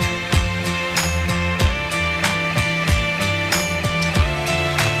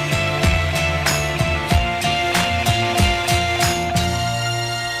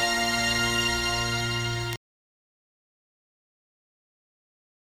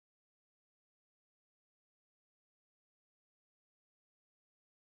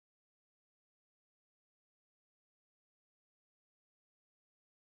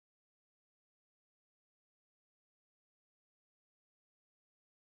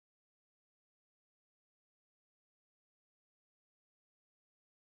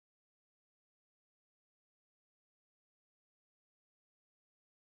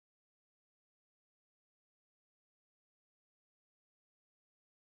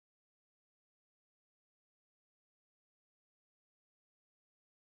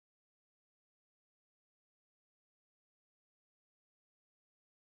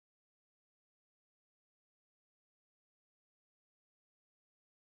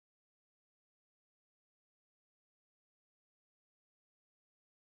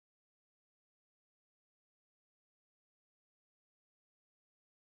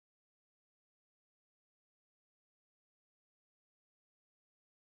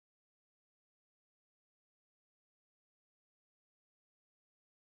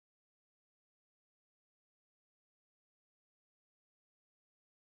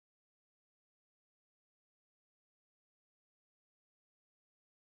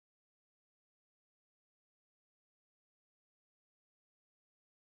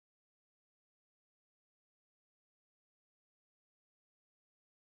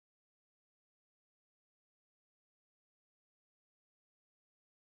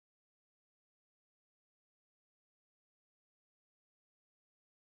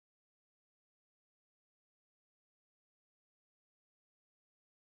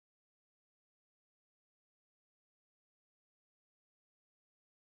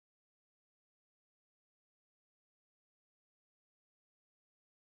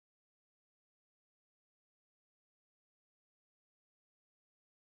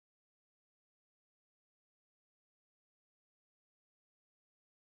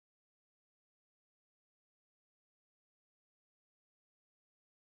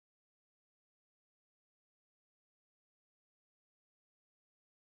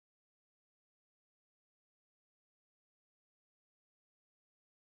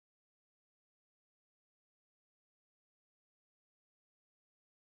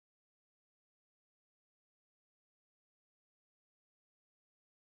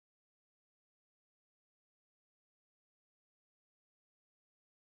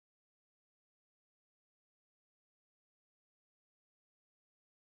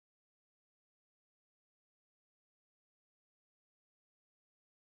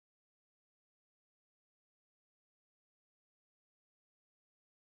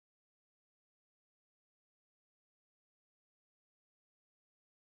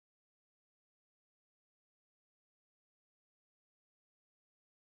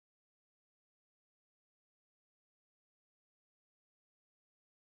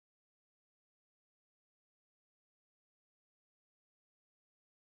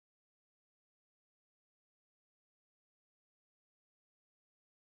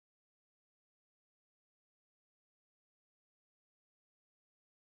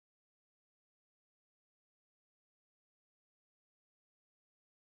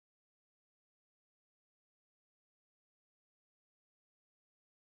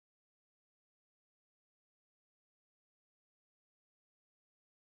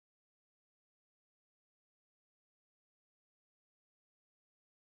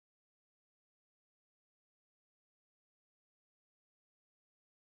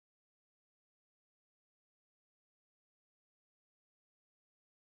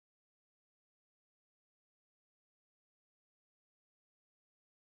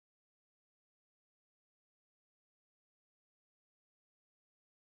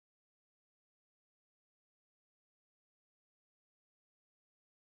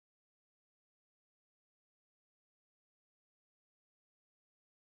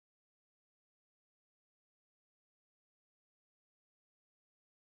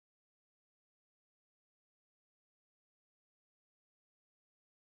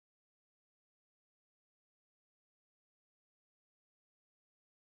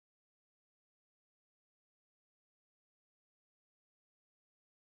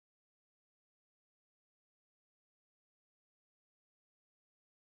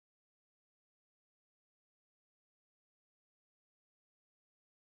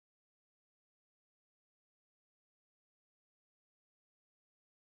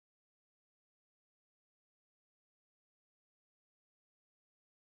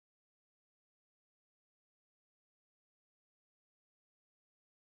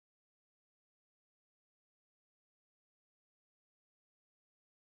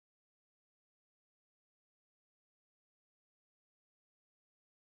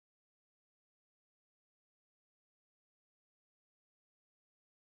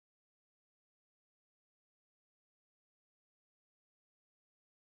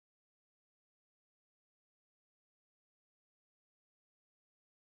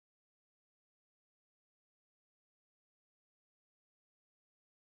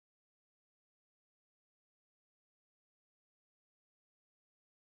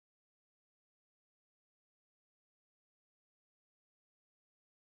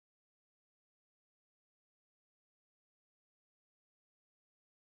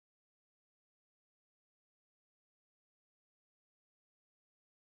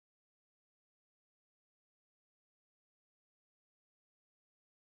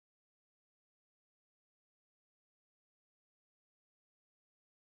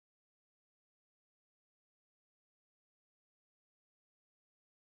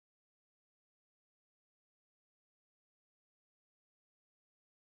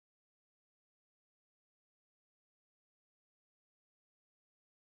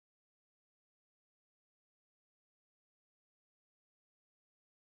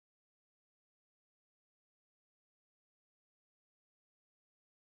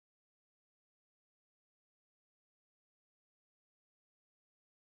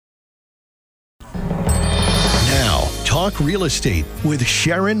 Talk Real Estate with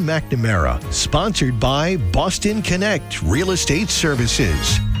Sharon McNamara, sponsored by Boston Connect Real Estate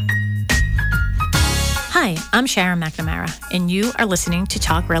Services. Hi, I'm Sharon McNamara, and you are listening to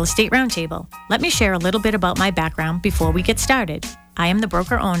Talk Real Estate Roundtable. Let me share a little bit about my background before we get started. I am the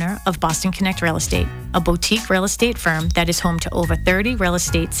broker-owner of Boston Connect Real Estate, a boutique real estate firm that is home to over 30 real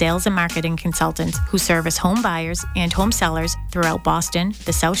estate sales and marketing consultants who service home buyers and home sellers throughout Boston,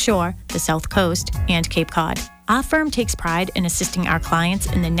 the South Shore, the South Coast, and Cape Cod. Our firm takes pride in assisting our clients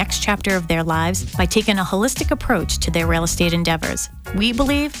in the next chapter of their lives by taking a holistic approach to their real estate endeavors. We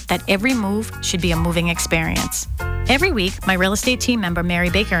believe that every move should be a moving experience. Every week, my real estate team member, Mary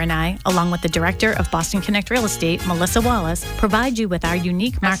Baker, and I, along with the director of Boston Connect Real Estate, Melissa Wallace, provide you with our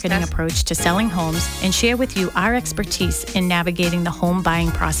unique marketing approach to selling homes and share with you our expertise in navigating the home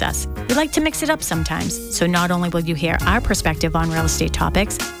buying process. We like to mix it up sometimes, so not only will you hear our perspective on real estate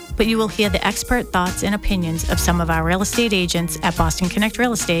topics, but you will hear the expert thoughts and opinions of some of our real estate agents at Boston Connect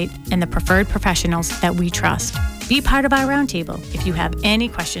Real Estate and the preferred professionals that we trust. Be part of our roundtable. If you have any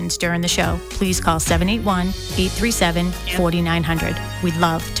questions during the show, please call 781-837-4900. We'd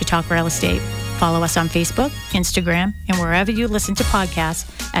love to talk real estate. Follow us on Facebook, Instagram, and wherever you listen to podcasts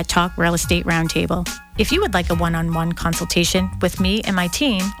at Talk Real Estate Roundtable. If you would like a one-on-one consultation with me and my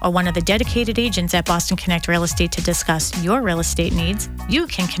team or one of the dedicated agents at Boston Connect Real Estate to discuss your real estate needs, you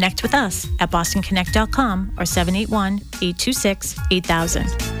can connect with us at bostonconnect.com or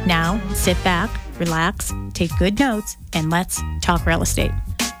 781-826-8000. Now, sit back, relax, take good notes, and let's talk real estate.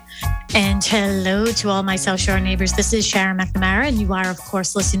 And hello to all my South Shore neighbors. This is Sharon McNamara, and you are, of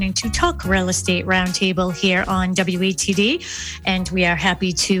course, listening to Talk Real Estate Roundtable here on WATD. And we are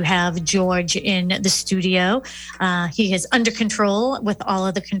happy to have George in the studio. He is under control with all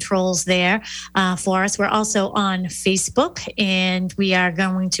of the controls there for us. We're also on Facebook, and we are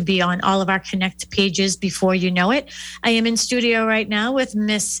going to be on all of our Connect pages before you know it. I am in studio right now with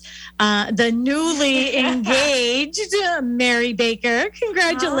the newly engaged Mary Baker.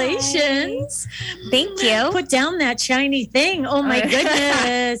 Congratulations. Hi. Thank you. Put down that shiny thing. Oh my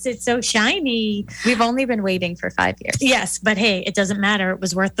goodness. It's so shiny. We've only been waiting for 5 years. Yes, but hey, it doesn't matter. It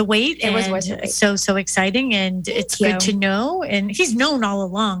was worth the wait. It was worth the wait. So exciting. And it's good to know. And he's known all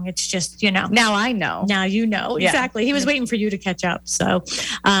along. It's just, Now I know. Now you know. Yeah. Exactly. He was waiting for you to catch up. So,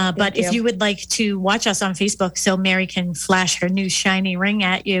 but if you would like to watch us on Facebook so Mary can flash her new shiny ring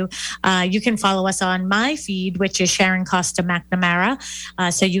at you, you can follow us on my feed, which is Sharon Costa McNamara.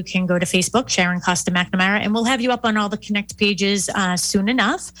 So you can go to Facebook, Sharon Costa McNamara, and we'll have you up on all the Connect pages soon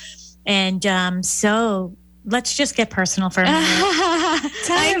enough. And so let's just get personal for a minute.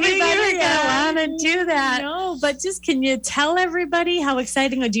 Tell everybody I want to do that. No, but just can you tell everybody how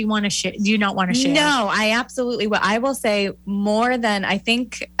exciting, or do you want to share? Do you not want to share? No, I absolutely will. I will say more than I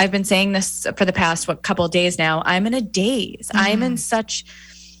think. I've been saying this for the past couple of days now. I'm in a daze. I'm in such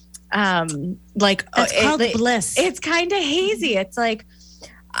it's called bliss. It's kind of hazy. It's like,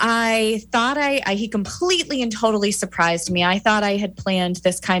 I thought he completely and totally surprised me. I thought I had planned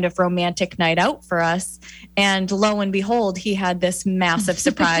this kind of romantic night out for us. And lo and behold, he had this massive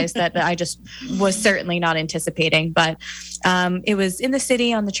surprise that I just was certainly not anticipating. But it was in the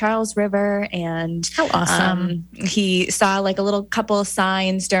city on the Charles River. And how awesome. He saw like a little couple of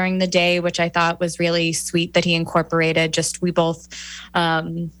signs during the day, which I thought was really sweet that he incorporated. Just we both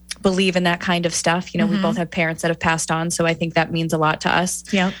believe in that kind of stuff. We both have parents that have passed on. So I think that means a lot to us.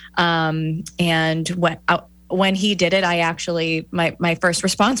 Yeah. And when he did it, I actually, my first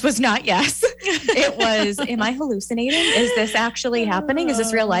response was not yes. It was, am I hallucinating? Is this actually happening? Is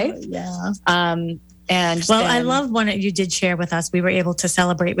this real life? Yeah. I love one that you did share with us. We were able to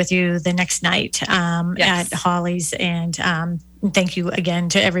celebrate with you the next night at Holly's, and thank you again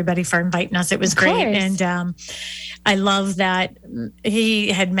to everybody for inviting us. It was great. And I love that he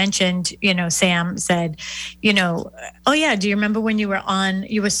had mentioned, Sam said, oh yeah, do you remember when you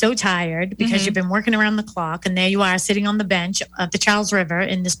were so tired because you've been working around the clock, and there you are sitting on the bench at the Charles River,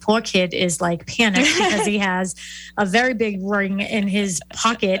 and this poor kid is like panicked because he has a very big ring in his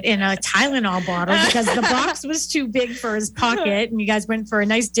pocket in a Tylenol bottle because the box was too big for his pocket, and you guys went for a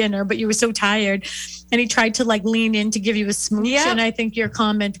nice dinner, but you were so tired. And he tried to lean in to give you a smooch. Yep. And I think your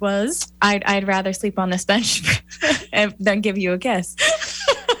comment was, I'd rather sleep on this bench than give you a kiss.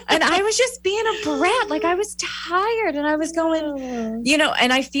 And I was just being a brat. I was tired, and I was going,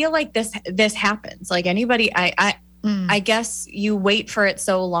 and I feel like this happens. Anybody, I guess you wait for it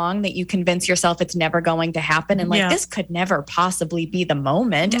so long that you convince yourself it's never going to happen. And like, this could never possibly be the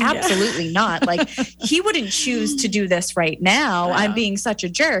moment. Absolutely not. Like, he wouldn't choose to do this right now. I'm being such a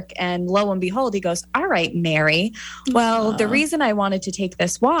jerk. And lo and behold, he goes, all right, Mary. Well, the reason I wanted to take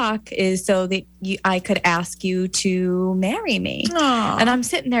this walk is so that I could ask you to marry me. And I'm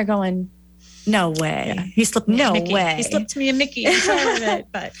sitting there going, no way. Yeah. He slipped me a Mickey. way. He slipped me a Mickey. I'm proud of it.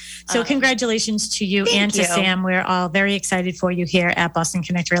 But so congratulations to you and to Sam. We're all very excited for you here at Boston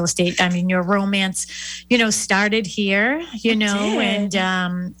Connect Real Estate. I mean, your romance, started here,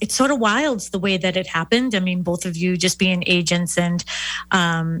 and it's sort of wild the way that it happened. I mean, both of you just being agents, and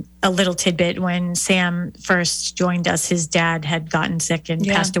a little tidbit, when Sam first joined us, his dad had gotten sick and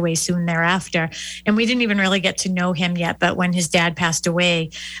passed away soon thereafter. And we didn't even really get to know him yet. But when his dad passed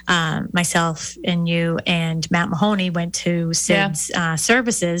away, myself and you and Matt Mahoney went to Sid's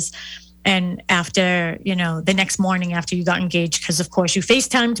services. And after, the next morning after you got engaged, because of course you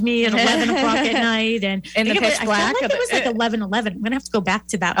FaceTimed me at 11 o'clock at night. And in the pitch black. I felt like it was like 11:11. I'm going to have to go back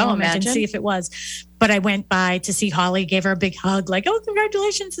to that moment and see if it was. But I went by to see Holly, gave her a big hug, like, oh,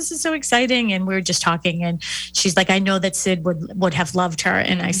 congratulations, this is so exciting. And we were just talking, and she's like, I know that Sid would have loved her.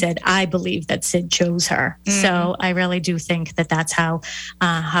 And I said, I believe that Sid chose her. So I really do think that that's how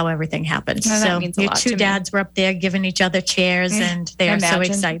everything happens. Oh, so your two dads were up there giving each other chairs, and they are so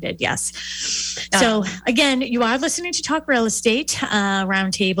excited. Yes. So again, you are listening to Talk Real Estate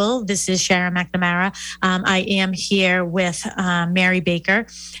Roundtable. This is Sharon McNamara. I am here with Mary Baker,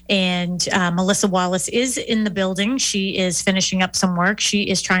 and Melissa Wallace is in the building. She is finishing up some work. She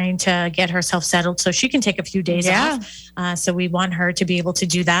is trying to get herself settled so she can take a few days off. So we want her to be able to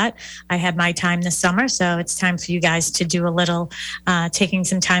do that. I had my time this summer, so it's time for you guys to do a little taking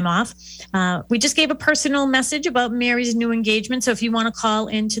some time off. We just gave a personal message about Mary's new engagement. So if you want to call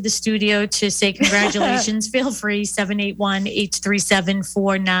into the studio to say congratulations, feel free.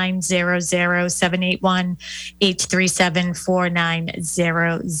 781-837-4900,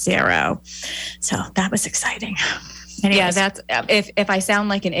 781-837-4900. So that was exciting. Anyways. Yeah, that's if I sound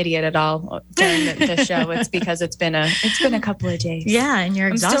like an idiot at all during the show, it's because it's been a couple of days. Yeah, and you're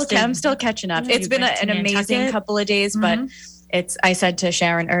exhausted. I'm still catching up. It's been an amazing couple of days, but I said to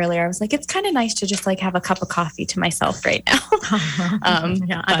Sharon earlier, I was like, it's kind of nice to just like have a cup of coffee to myself right now.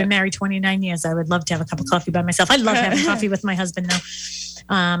 I've been married 29 years. I would love to have a cup of coffee by myself. I love having coffee with my husband though.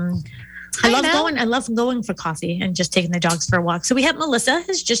 I love going for coffee and just taking the dogs for a walk. So we have Melissa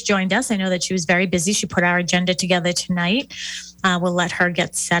has just joined us. I know that she was very busy. She put our agenda together tonight. We'll let her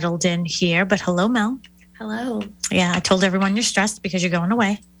get settled in here. But hello, Mel. Hello. Yeah, I told everyone you're stressed because you're going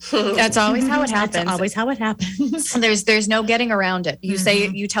away. That's always how it happens. That's always how it happens. There's no getting around it. You say,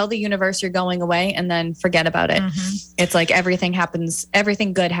 you tell the universe you're going away and then forget about it. It's like everything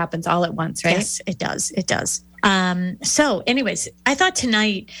good happens all at once, right? Yes, it does. It does. So anyways, I thought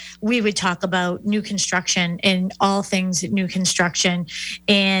tonight we would talk about new construction and all things new construction.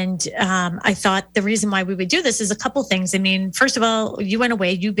 And I thought the reason why we would do this is a couple things. I mean, first of all, you went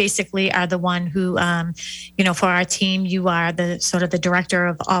away. You basically are the one who, for our team, you are the sort of the director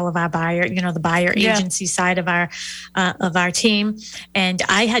of all of our buyer, the buyer agency side of our team. And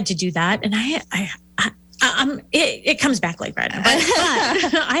I had to do that. And it comes back like right now, but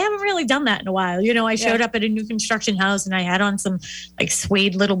I haven't really done that in a while. I showed up at a new construction house and I had on some like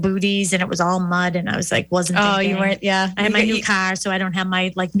suede little booties and it was all mud. And I was like, you weren't, I had my new car, so I don't have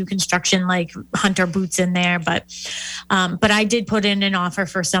my like new construction, like hunter boots in there. But I did put in an offer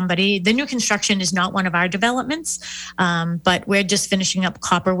for somebody. The new construction is not one of our developments, but we're just finishing up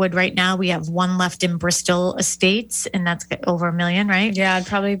Copperwood right now. We have one left in Bristol Estates and that's over $1 million, right? Yeah, it'd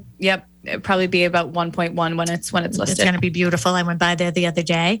probably be about 1.1 when it's listed. It's going to be beautiful. I went by there the other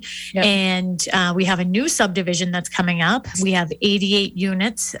day, and we have a new subdivision that's coming up. We have 88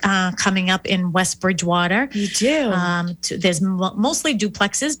 units coming up in West Bridgewater. You do. There's mostly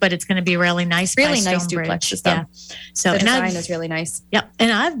duplexes, but it's going to be really nice. Really nice duplexes, though. Yeah. So the design is really nice. Yep.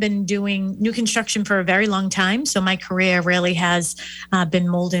 And I've been doing new construction for a very long time, so my career really has been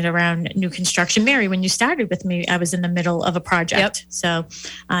molded around new construction. Mary, when you started with me, I was in the middle of a project, so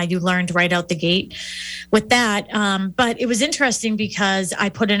you learned right out the gate with that. But it was interesting because I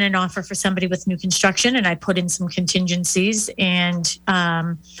put in an offer for somebody with new construction and I put in some contingencies and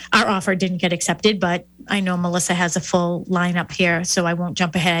our offer didn't get accepted, but I know Melissa has a full lineup here, so I won't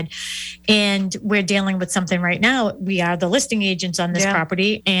jump ahead. And we're dealing with something right now. We are the listing agents on this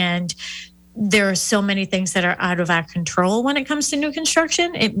property, and there are so many things that are out of our control when it comes to new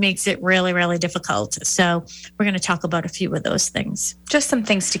construction. It makes it really, really difficult. So we're going to talk about a few of those things. Just some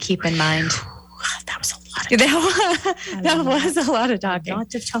things to keep in mind. That was a lot. That was a lot of talking.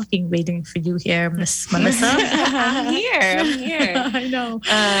 Lots of talking waiting for you here, Miss Melissa. I'm here. I know.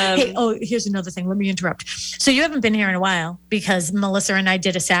 Hey, here's another thing. Let me interrupt. So you haven't been here in a while because Melissa and I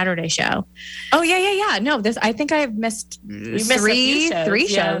did a Saturday show. Oh, yeah. No, I think I've missed three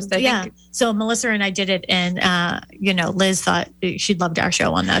shows. Yeah. So Melissa and I did it, and Liz thought she loved our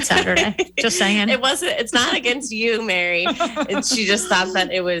show on that Saturday. Just saying. It's not against you, Mary. She just thought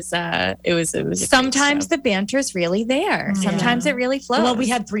that it was sometimes the banter's really there. Sometimes it really flows. Well, we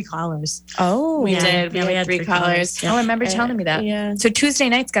had 3 callers. Oh, we did. We had 3 callers. Oh, I remember telling me that. Yeah. So Tuesday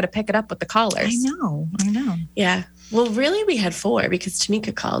night's got to pick it up with the callers. I know. Yeah. Well, really, we had 4 because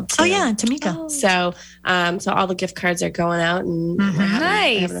Tamika called too. Oh yeah, Tamika. Oh. So all the gift cards are going out, and we're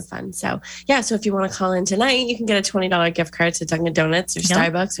having fun. So so if you want to call in tonight, you can get a $20 gift card to Dunkin' Donuts or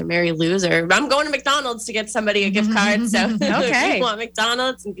Starbucks or Mary Lou's, or I'm going to McDonald's to get somebody a gift card. So if you want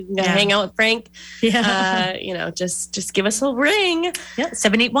McDonald's and you can hang out with Frank, just give us a ring. Yeah,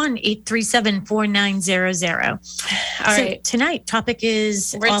 781-837-4900. All right. Tonight topic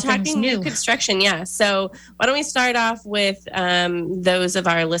is we're talking new construction. Yeah. So why don't we start off with those of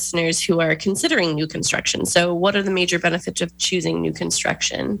our listeners who are considering new construction. So what are the major benefits of choosing new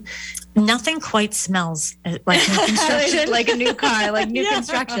construction? Nothing quite smells like new construction. Like a new car, like new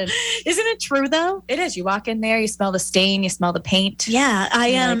construction. Isn't it true though? It is. You walk in there, you smell the stain, you smell the paint. Yeah, I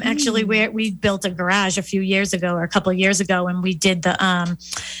am actually we built a garage a few years ago or a couple of years ago, and we did the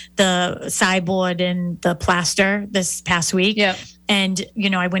sideboard and the plaster this past week. Yeah. And,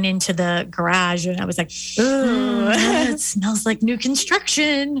 I went into the garage and I was like, ooh, it smells like new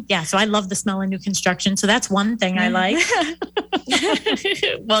construction. Yeah. So I love the smell of new construction. So that's one thing I like.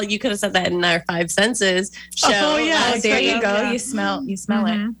 Well, you could have said that in our 5 senses show. Oh, yeah. There you go. Yeah. You smell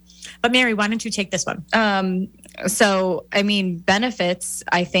it. But Mary, why don't you take this one? So, I mean, benefits,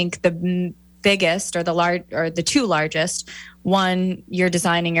 I think the biggest or the 2 largest, one, you're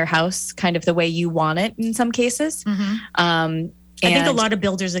designing your house kind of the way you want it in some cases. I think a lot of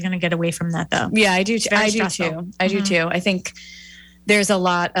builders are going to get away from that, though. Yeah, I do. I do too. I think there's a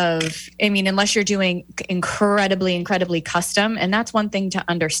lot of, unless you're doing incredibly custom, and that's one thing to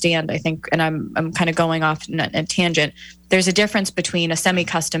understand, I think, and I'm kind of going off on a tangent. There's a difference between a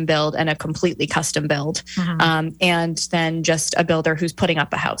semi-custom build and a completely custom build, and then just a builder who's putting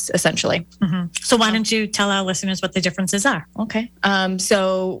up a house, essentially. So why don't you tell our listeners what the differences are? Okay.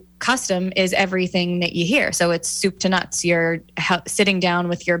 So custom is everything that you hear. So it's soup to nuts. You're sitting down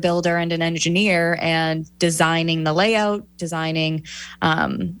with your builder and an engineer and designing the layout, designing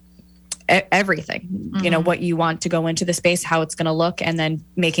everything, what you want to go into the space, how it's going to look, and then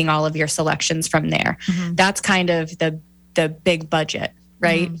making all of your selections from there. That's kind of the big budget,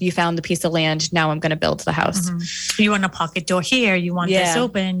 right? You found the piece of land. Now I'm going to build the house. You want a pocket door here. You want this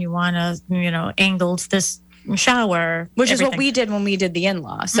open. You want angled this shower, which is what we did when we did the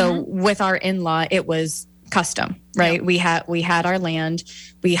in-law. So with our in-law, it was custom, right? Yep. We had our land.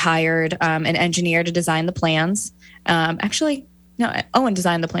 We hired an engineer to design the plans. Actually, no, Owen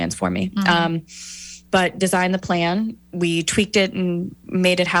designed the plans for me. But designed the plan. We tweaked it and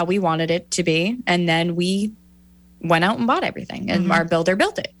made it how we wanted it to be, and then we went out and bought everything, and our builder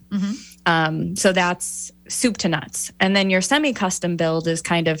built it. So that's soup to nuts. And then your semi-custom build is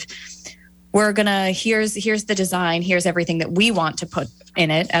kind of, here's the design, here's everything that we want to put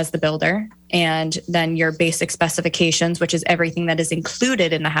in it as the builder. And then your basic specifications, which is everything that is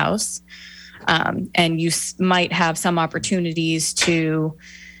included in the house. And you might have some opportunities to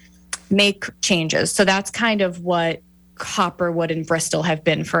make changes. So that's kind of what Copperwood and Bristol have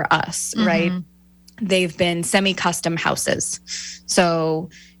been for us, right? They've been semi-custom houses.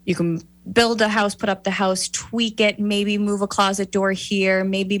 So you can build a house, put up the house, tweak it, maybe move a closet door here,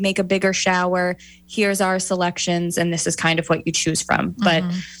 maybe make a bigger shower. Here's our selections, and this is kind of what you choose from. But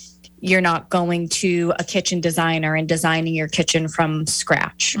you're not going to a kitchen designer and designing your kitchen from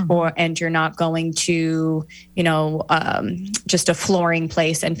scratch, and you're not going to, just a flooring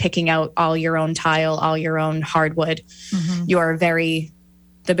place and picking out all your own tile, all your own hardwood. You are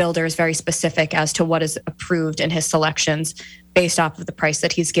the builder is very specific as to what is approved in his selections based off of the price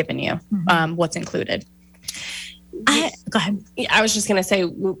that he's given you, what's included. Go ahead. I was just going to say,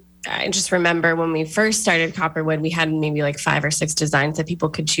 I just remember when we first started Copperwood, we had maybe like 5 or 6 designs that people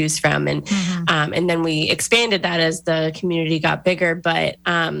could choose from. And then we expanded that as the community got bigger. But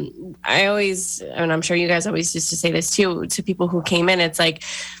I always, and I'm sure you guys always used to say this too, to people who came in, it's like,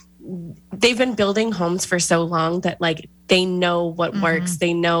 they've been building homes for so long that like they know what works,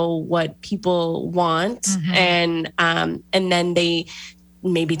 they know what people want, and then they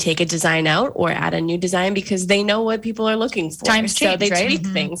maybe take a design out or add a new design because they know what people are looking for. Times change, so they right? tweak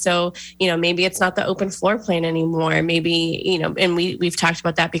things. So, maybe it's not the open floor plan anymore. Maybe, and we've talked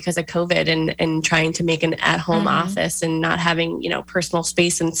about that because of COVID and trying to make an at-home office and not having, personal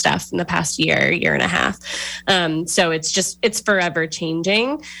space and stuff in the past year and a half. So it's forever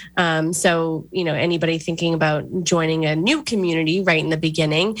changing. So, anybody thinking about joining a new community right in the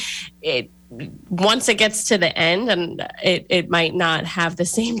beginning, once it gets to the end, and it might not have the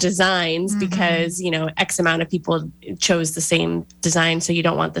same designs because, X amount of people chose the same design. So you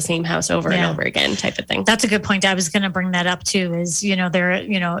don't want the same house over and over again type of thing. That's a good point. I was going to bring that up too, is,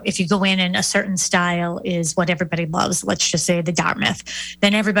 if you go in and a certain style is what everybody loves, let's just say the Dartmouth,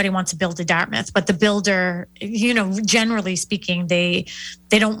 then everybody wants to build a Dartmouth. But the builder, generally speaking, they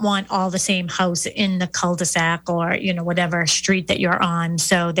don't want all the same house in the cul-de-sac or, whatever street that you're on.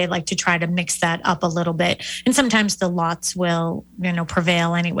 So they like to try to mix that up a little bit. And sometimes the lots will,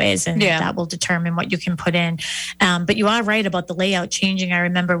 prevail anyways, and that will determine what you can put in. But you are right about the layout changing. I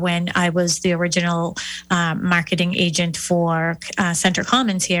remember when I was the original marketing agent for Center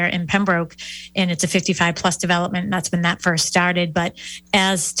Commons here in Pembroke, and it's a 55 plus development. And that's when that first started. But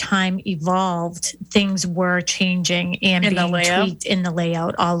as time evolved, things were changing and being tweaked in the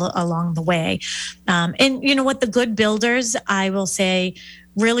layout all along the way. And you know what, the good builders, I will say,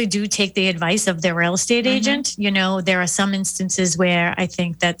 really do take the advice of their real estate agent. There are some instances where I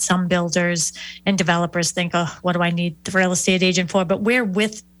think that some builders and developers think, oh, what do I need the real estate agent for? But we're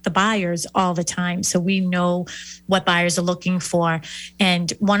with the buyers all the time. So we know what buyers are looking for.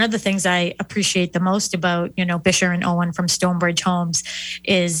 And one of the things I appreciate the most about, Bisher and Owen from Stonebridge Homes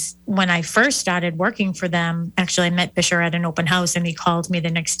is when I first started working for them, actually I met Bisher at an open house and he called me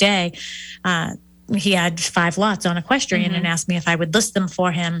the next day. He had 5 lots on Equestrian and asked me if I would list them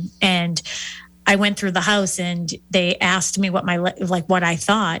for him. And I went through the house and they asked me what what I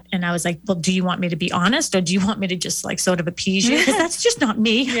thought. And I was like, well, do you want me to be honest or do you want me to just sort of appease you? Because that's just not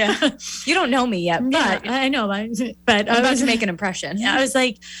me. Yeah. You don't know me yet, but I know. But I'm about to make an impression. I was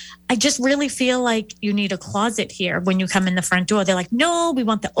like, I just really feel like you need a closet here when you come in the front door. They're like, no, we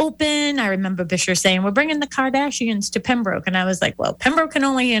want the open. I remember Bisher saying, we're bringing the Kardashians to Pembroke. And I was like, well, Pembroke can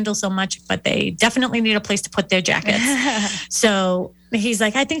only handle so much, but they definitely need a place to put their jackets. So he's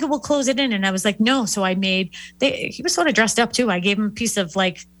like, I think we'll close it in. And I was like, no. So he was sort of dressed up too. I gave him a piece of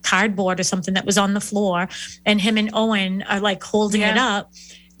cardboard or something that was on the floor, and him and Owen are holding it up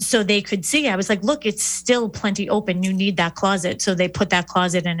so they could see. I was like, look, it's still plenty open. You need that closet. So they put that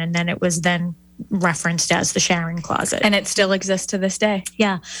closet in, and then it was then referenced as the sharing closet. And it still exists to this day.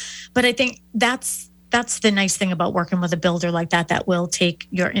 Yeah. But I think that's the nice thing about working with a builder like that will take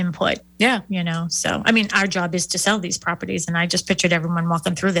your input. Yeah. So, I mean, our job is to sell these properties. And I just pictured everyone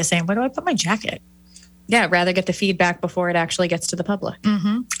walking through this saying, where do I put my jacket? Yeah. Rather get the feedback before it actually gets to the public.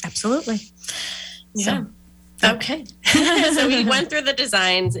 Mm-hmm. Absolutely. Yeah. So, okay. So we went through the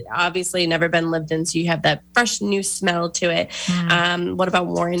designs, obviously never been lived in. So you have that fresh new smell to it. What about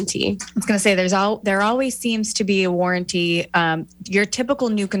warranty? I was going to say there always seems to be a warranty. Your typical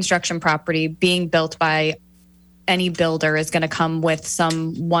new construction property being built by any builder is going to come with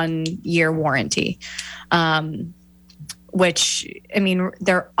some 1-year warranty. Which, I mean,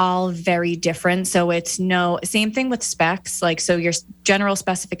 they're all very different. So it's same thing with specs, so your general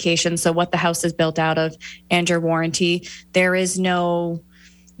specifications, so what the house is built out of and your warranty, there is no,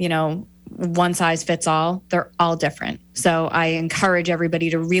 one size fits all. They're all different. So I encourage everybody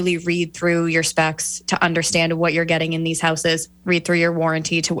to really read through your specs to understand what you're getting in these houses, read through your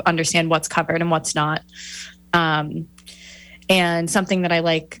warranty to understand what's covered and what's not. And something that I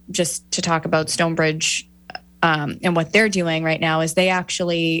like just to talk about Stonebridge and what they're doing right now is they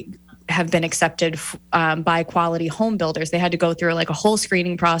actually have been accepted by quality home builders. They had to go through a whole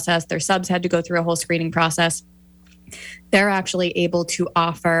screening process. Their subs had to go through a whole screening process. They're actually able to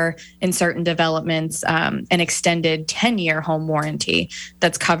offer in certain developments an extended 10-year home warranty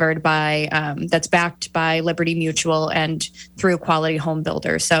that's covered by, that's backed by Liberty Mutual and through quality home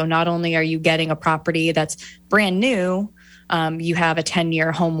builders. So not only are you getting a property that's brand new, you have a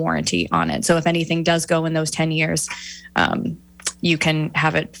 10-year home warranty on it. So if anything does go in those 10 years, you can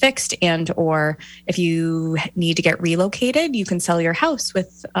have it fixed, or if you need to get relocated, you can sell your house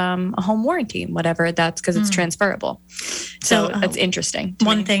with a home warranty, whatever that's, because it's transferable. So that's interesting.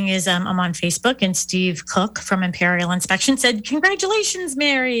 One thing is I'm on Facebook, and Steve Cook from Imperial Inspection said, congratulations,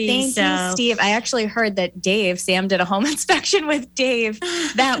 Mary. Thank you, Steve. I actually heard that Sam did a home inspection with Dave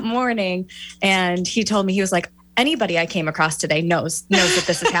that morning, and he told me, he was like, anybody I came across today knows that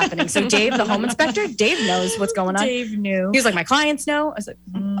this is happening. So Dave, the home inspector, Dave knows what's going on. Dave knew. He was like, my clients know. I was like,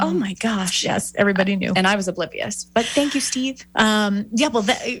 oh my gosh. Yes, everybody knew. And I was oblivious. But thank you, Steve. Yeah, well,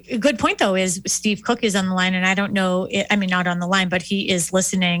 a good point, though, is Steve Cook is on the line, and I don't know, not on the line, but he is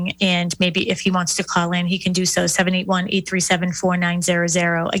listening, and maybe if he wants to call in, he can do so,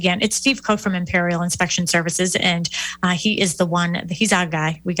 781-837-4900. Again, it's Steve Cook from Imperial Inspection Services, and he is the one, he's our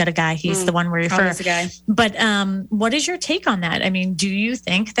guy. We got a guy. He's the one we refer. Always a guy. But what is your take on that? I mean, do you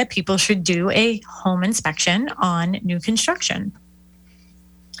think that people should do a home inspection on new construction?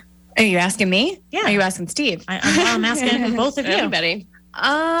 Are you asking me? Yeah. Are you asking Steve? I'm asking both of you. Everybody.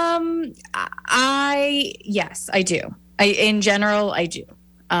 Yes, I do. In general, I do.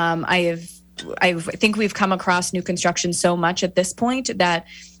 I think we've come across new construction so much at this point that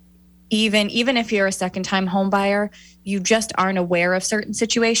even if you're a second-time home buyer, you just aren't aware of certain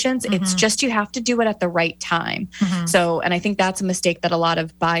situations. Mm-hmm. It's just you have to do it at the right time. Mm-hmm. So, and I think that's a mistake that a lot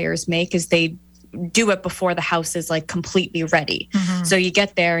of buyers make is they do it before the house is like completely ready. Mm-hmm. So you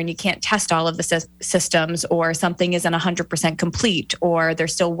get there and you can't test all of the systems, or something isn't 100% complete, or they're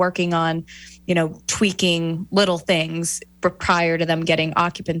still working on, tweaking little things prior to them getting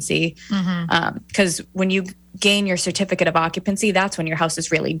occupancy. Because when you gain your certificate of occupancy, that's when your house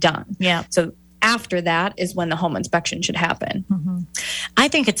is really done. Yeah. So after that is when the home inspection should happen. Mm-hmm. I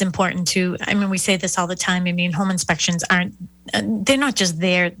think it's important to, we say this all the time. Home inspections they're not just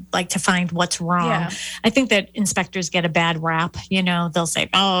there like to find what's wrong. Yeah. I think that inspectors get a bad rap. They'll say,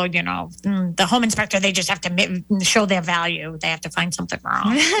 the home inspector, they just have to show their value. They have to find something wrong.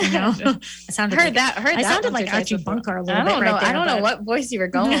 I sounded like Archie Bunker a little bit right there. I don't know what voice you were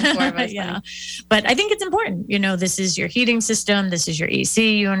going for. But yeah. But I think it's important. This is your heating system. This is your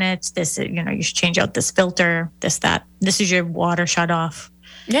AC units. This is, you should change out this filter, that. This is your water shut off.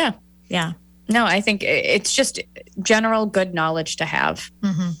 Yeah. Yeah. No, I think it's just general good knowledge to have.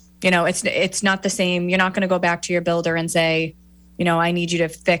 Mm-hmm. It's not the same. You're not going to go back to your builder and say, I need you to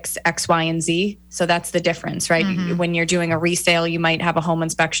fix X, Y, and Z. So that's the difference, right? Mm-hmm. When you're doing a resale, you might have a home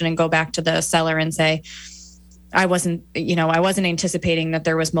inspection and go back to the seller and say, I wasn't anticipating that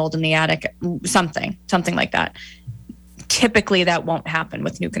there was mold in the attic, something like that. Typically, that won't happen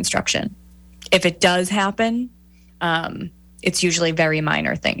with new construction. If it does happen, it's usually very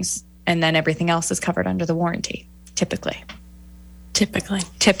minor things. And then everything else is covered under the warranty, typically. I'm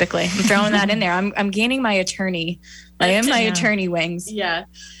throwing that in there. I'm gaining my attorney. I am my attorney wings. Yeah.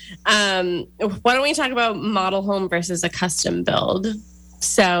 Why don't we talk about model home versus a custom build?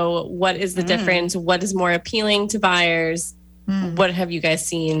 So what is the difference? What is more appealing to buyers? What have you guys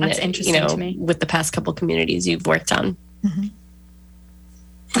seen? That's interesting to me. With the past couple communities you've worked on. Mm-hmm.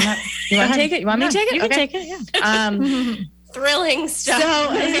 You want to take it? You want me to take it? You can take it, yeah. Thrilling stuff. So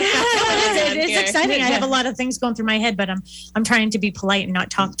it's exciting. I have a lot of things going through my head, but I'm trying to be polite and not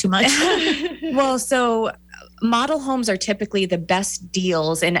talk too much. Well, so model homes are typically the best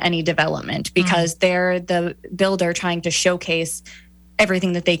deals in any development because they're the builder trying to showcase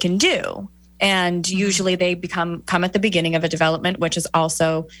everything that they can do. And usually they come at the beginning of a development, which is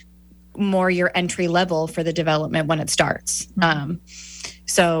also more your entry level for the development when it starts.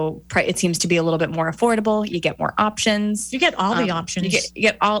 So it seems to be a little bit more affordable. You get more options. You get all the options. You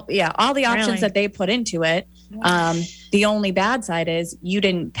get all the options that they put into it. The only bad side is you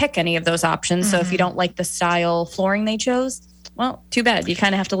didn't pick any of those options. So if you don't like the style flooring they chose, well, too bad. You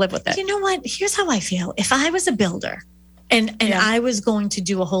kind of have to live with it. You know what? Here's how I feel. If I was a builder and I was going to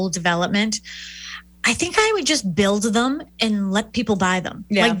do a whole development, I think I would just build them and let people buy them.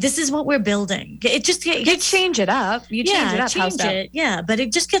 Yeah. Like, this is what we're building. It just you change it up. You change it up. Yeah, but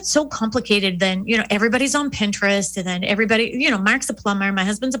it just gets so complicated. Then everybody's on Pinterest, and then everybody, Mark's a plumber, my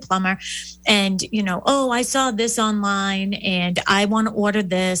husband's a plumber, and I saw this online, and I want to order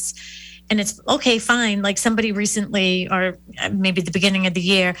this. And it's okay, fine. Like somebody recently, or maybe the beginning of the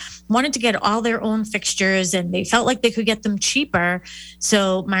year, wanted to get all their own fixtures and they felt like they could get them cheaper.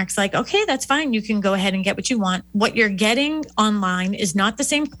 So Mark's like, okay, that's fine. You can go ahead and get what you want. What you're getting online is not the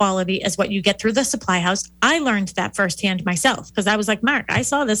same quality as what you get through the supply house. I learned that firsthand myself because I was like, Mark, I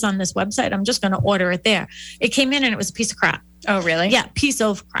saw this on this website. I'm just going to order it there. It came in and it was a piece of crap. Oh, really? Yeah, piece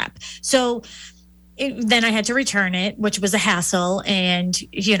of crap. So then I had to return it, which was a hassle. And,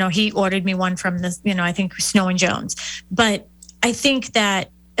 he ordered me one from this, I think Snow and Jones. But I think that,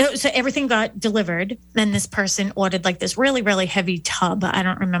 so everything got delivered. Then this person ordered like this really, really heavy tub. I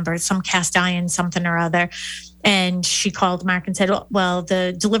don't remember, some cast iron, something or other. And she called Mark and said, well,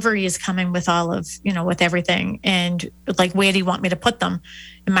 the delivery is coming with all of, with everything. And like, where do you want me to put them?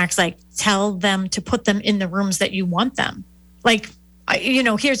 And Mark's like, tell them to put them in the rooms that you want them. Like,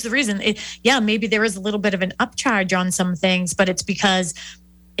 here's the reason. Maybe there is a little bit of an upcharge on some things, but it's because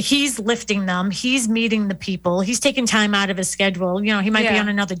he's lifting them. He's meeting the people. He's taking time out of his schedule. He might be on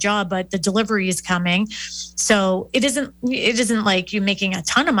another job, but the delivery is coming. So it isn't like you're making a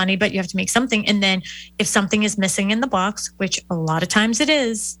ton of money, but you have to make something. And then if something is missing in the box, which a lot of times it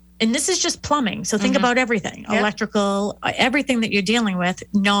is, and this is just plumbing. So think about everything, electrical, everything that you're dealing with,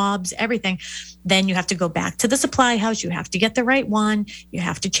 knobs, everything. Then you have to go back to the supply house. You have to get the right one. You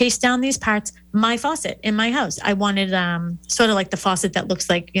have to chase down these parts. My faucet in my house, I wanted sort of like the faucet that looks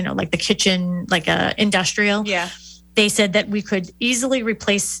like, like the kitchen, like a industrial. Yeah. They said that we could easily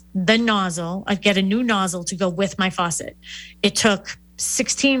replace the nozzle. I'd get a new nozzle to go with my faucet. It took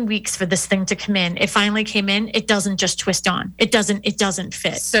 16 weeks for this thing to come in. It finally came in. It doesn't just twist on. It doesn't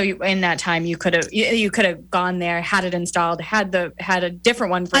fit. So in that time, you could have gone there, had it installed, had a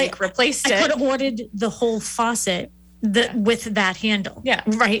different one break, replaced it. I could have ordered the whole faucet with that handle. Yeah.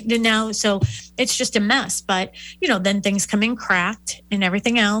 Right now. So it's just a mess. But then things come in cracked and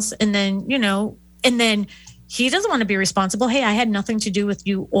everything else, and then he doesn't want to be responsible. Hey, I had nothing to do with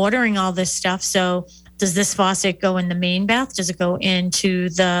you ordering all this stuff. So does this faucet go in the main bath? Does it go into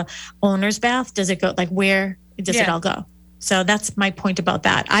the owner's bath? Does it go where does it all go? So that's my point about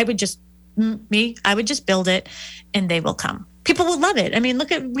that. I would just build it and they will come. People will love it. I mean,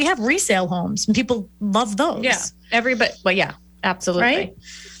 we have resale homes and people love those. Yeah. Everybody. Well, yeah, absolutely.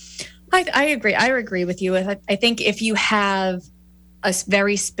 Right? I agree. I agree with you. I think if you have a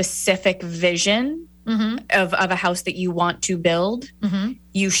very specific vision of a house that you want to build,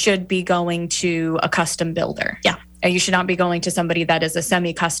 you should be going to a custom builder. Yeah. You should not be going to somebody that is a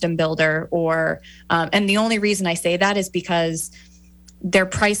semi-custom builder and the only reason I say that is because their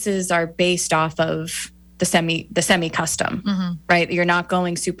prices are based off of the semi-custom, right? You're not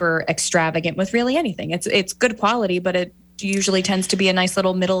going super extravagant with really anything. It's good quality, but it usually tends to be a nice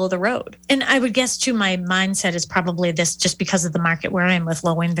little middle of the road. And I would guess too, my mindset is probably this just because of the market we're in with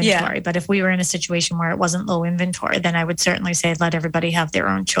low inventory. Yeah. But if we were in a situation where it wasn't low inventory, then I would certainly say let everybody have their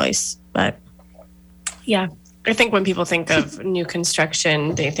own choice. But yeah, I think when people think of new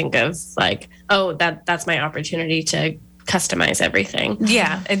construction, they think of like, oh, that's my opportunity to customize everything.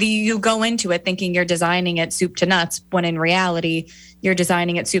 Yeah. You go into it thinking you're designing it soup to nuts, when in reality, you're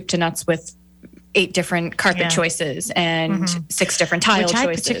designing it soup to nuts with 8 different carpet choices and 6 different tile choices. Which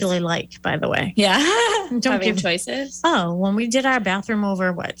I particularly like, by the way. Yeah. Don't give choices. Oh, when we did our bathroom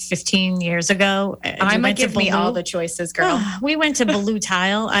over, 15 years ago? Give me all the choices, girl. Oh, we went to Blue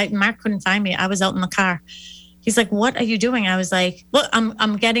Tile. Mark couldn't find me. I was out in the car. He's like, what are you doing? I was like, look, I'm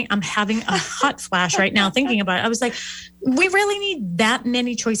having a hot flash right now thinking about it. I was like, we really need that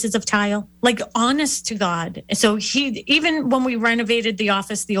many choices of tile? Like, honest to God. So even when we renovated the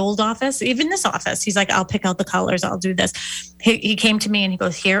office, the old office, even this office, he's like, I'll pick out the colors. I'll do this. He came to me and he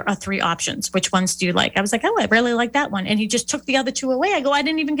goes, here are 3 options. Which ones do you like? I was like, oh, I really like that one. And he just took the other 2 away. I go, I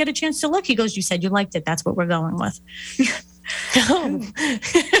didn't even get a chance to look. He goes, you said you liked it. That's what we're going with.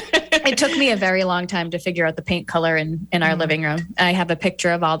 It took me a very long time to figure out the paint color in our living room. I have a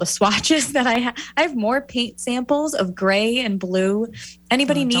picture of all the swatches that I have. I have more paint samples of gray and blue.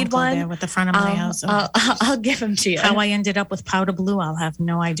 Anybody need one? There with the front of my house. I'll give them to you. How I ended up with powder blue, I'll have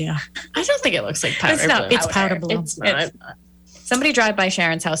no idea. I don't think it looks like powder blue. It's powder blue. It's not. Somebody drive by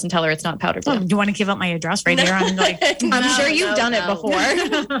Sharon's house and tell her it's not powder blue. Oh, do you want to give up my address right here? I'm sure you've done it before.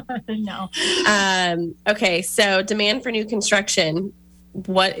 No. Okay, so demand for new construction.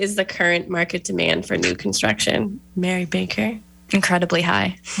 What is the current market demand for new construction? Mary Baker? Incredibly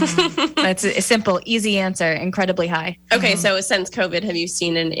high. That's a simple, easy answer. Incredibly high. Okay, so since COVID, have you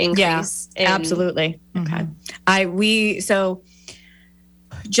seen an increase? Yeah, absolutely. Okay. So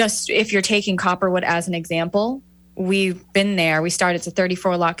just if you're taking Copperwood as an example, we've been there. We started, it's a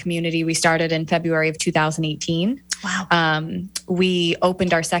 34 lot community. We started in February of 2018. Wow. We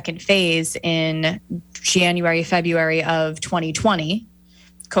opened our second phase in January, February of 2020.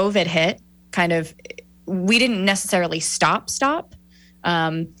 COVID hit. We didn't necessarily stop.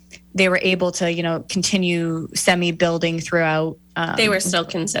 They were able to, continue semi-building throughout. They were still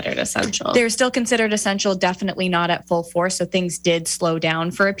considered essential. They were still considered essential, definitely not at full force. So things did slow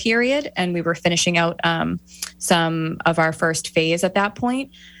down for a period, and we were finishing out some of our first phase at that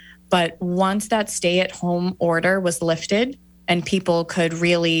point. But once that stay-at-home order was lifted and people could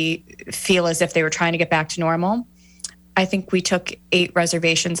really feel as if they were trying to get back to normal, I think we took 8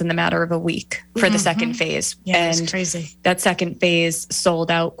 reservations in the matter of a week for the second phase. Yeah, it's crazy. That second phase sold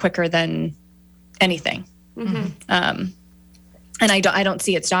out quicker than anything. And I don't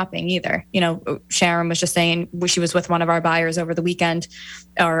see it stopping either. You know, Sharon was just saying she was with one of our buyers over the weekend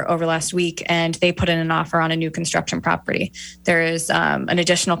or over last week, and they put in an offer on a new construction property. There is an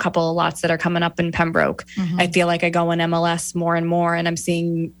additional couple of lots that are coming up in Pembroke. I feel like I go in MLS more and more, and I'm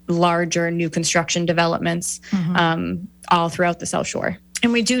seeing larger new construction developments all throughout the South Shore.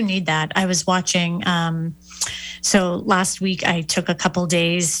 And we do need that. I was watching, so last week I took a couple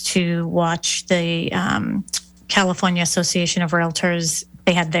days to watch the California Association of Realtors.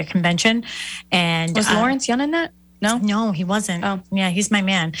 They had their convention, and was Lawrence Young in that? No, he wasn't. Oh, yeah, he's my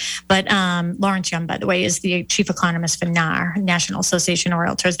man. But Lawrence Young, by the way, is the chief economist for NAR, National Association of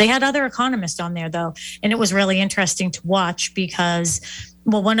Realtors. They had other economists on there though, and it was really interesting to watch because,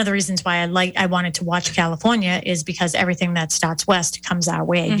 well, one of the reasons why I wanted to watch California is because everything that starts west comes our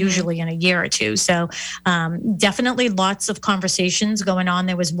way, usually in a year or two. So definitely lots of conversations going on.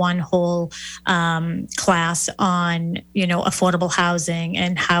 There was one whole class on, affordable housing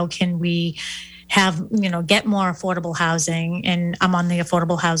and how can we have, get more affordable housing. And I'm on the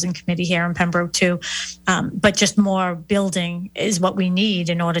affordable housing committee here in Pembroke too. But just more building is what we need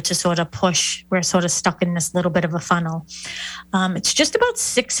in order to sort of push. We're sort of stuck in this little bit of a funnel. It's just about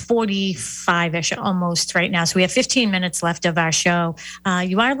 6:45-ish almost right now. So we have 15 minutes left of our show.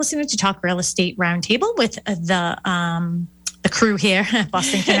 You are listening to Talk Real Estate Roundtable with the crew here at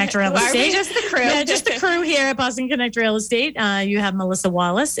Boston Connect Real Estate. Are we just the crew? Yeah, just the crew here at Boston Connect Real Estate. You have Melissa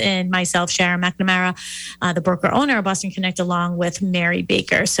Wallace and myself, Sharon McNamara, the broker owner of Boston Connect, along with Mary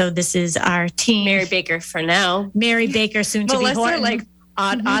Baker. So this is our team. Mary Baker for now. Mary Baker, soon to be Horton.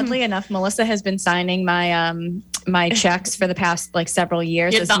 Oddly enough, Melissa has been signing my checks for the past several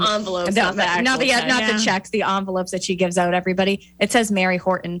years. The envelopes, not the checks, the envelopes that she gives out everybody. It says Mary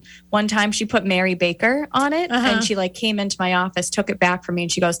Horton. One time she put Mary Baker on it, and she came into my office, took it back from me,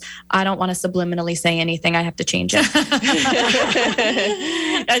 and she goes, "I don't want to subliminally say anything. I have to change it."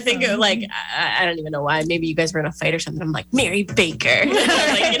 I think I don't even know why. Maybe you guys were in a fight or something. I'm like, Mary Baker. I'm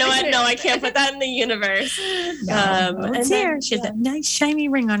like, you know what? No, I can't put that in the universe. It's here. She has a nice shiny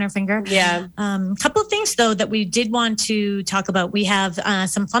ring on her finger. Yeah. Couple of things though that we did want to talk about. We have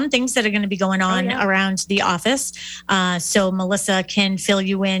some fun things that are going to be going on around the office. So Melissa can fill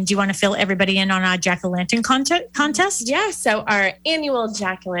you in. Do you want to fill everybody in on our Jack-o'-lantern contest? Yeah. So our annual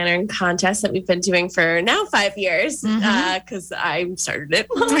Jack-o'-lantern contest that we've been doing for now 5 years, because I started it.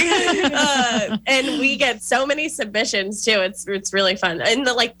 And we get so many submissions too. It's really fun. In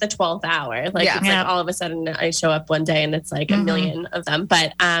the 12th hour, all of a sudden I show up one day and it's a million of them.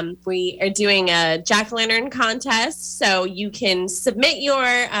 But we are doing a Jack-o'-lantern contest. So you can submit your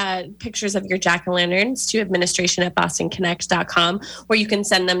pictures of your Jack-o'-lanterns to administration@bostonconnect.com, or you can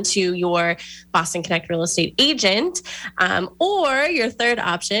send them to your Boston Connect real estate agent. Or your third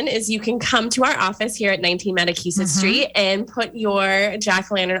option is you can come to our office here at 19 Matakeesit Street and put your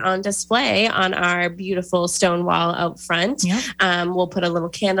Jack-o'-lantern on display on our beautiful stone wall out front. We'll put a little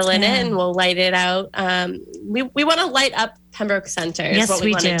candle in it and we'll light it out. We want to light up Pembroke Center is what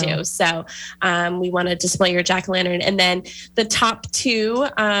we want to do. So we want to display your jack-o'-lantern. And then the top two,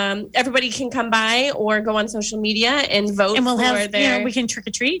 everybody can come by or go on social media and vote. And we'll have, we can trick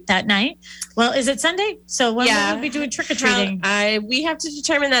or treat that night. Well, is it Sunday? So when will we be doing trick or treating? We have to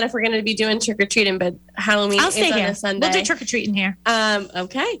determine that if we're going to be doing trick or treating, but Halloween is on a Sunday. We'll do trick or treating here.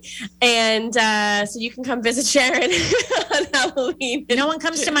 Okay. And so you can come visit Sharon on Halloween. No one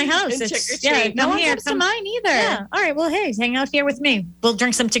comes to my house. No one comes to mine either. Yeah. All right. Well, hey, hang out here with me. We'll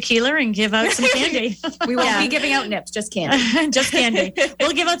drink some tequila and give out some candy. We won't be giving out nips, just candy. Just candy.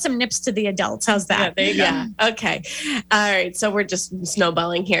 We'll give out some nips to the adults. How's that? There you go. Okay. All right. So we're just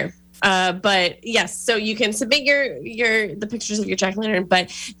snowballing here. But yes, so you can submit the pictures of your jack-o'-lantern,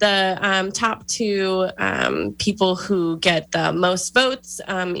 but the top two people who get the most votes,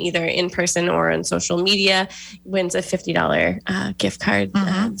 either in person or on social media, wins a $50 gift card,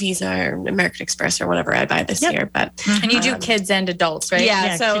 Visa or American Express or whatever I buy this year. But and you do kids and adults, right?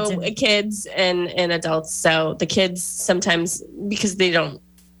 Yeah, so kids and adults. So the kids sometimes, because they don't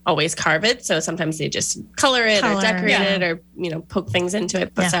always carve it, so sometimes they just color it or decorate it or poke things into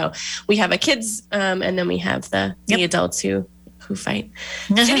it. But so we have a kids and then we have the adults who fight.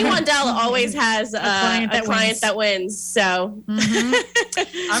 Ginny Wandell always has a client that wins. So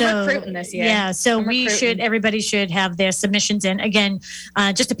I'm recruiting this year. Yeah, so everybody should have their submissions in. Again,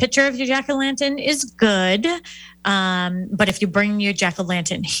 just a picture of your jack-o'-lantern is good. But if you bring your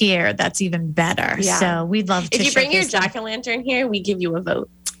jack-o'-lantern here, that's even better. Yeah. So we'd love to. If you bring your jack-o'-lantern here, we give you a vote.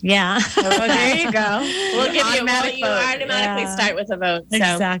 Yeah. Oh, there you go. We'll give you Automatic vote. automatically Yeah. start with a vote. So.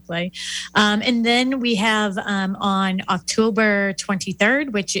 Exactly. And then we have on October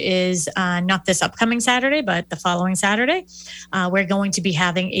 23rd, which is not this upcoming Saturday, but the following Saturday, we're going to be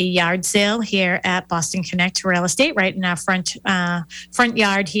having a yard sale here at Boston Connect Real Estate, right in our front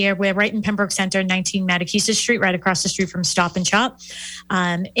yard here. We're right in Pembroke Center, 19 Mattakesa Street, right across the street from Stop and Shop.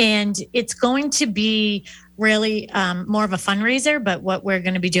 And it's going to be really more of a fundraiser, but what we're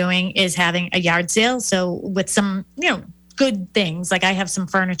going to be doing is having a yard sale. So with some, good things, like I have some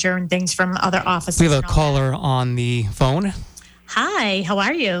furniture and things from other offices. We have a and all caller on the phone. that. Hi, how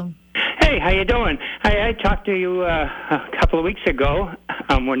are you? Hey, how you doing? I talked to you a couple of weeks ago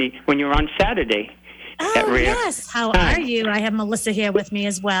when you were on Saturday. Oh, yes. How Hi. are you? I have Melissa here with me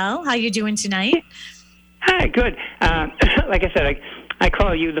as well. How are you doing tonight? Hi, good. Like I said, I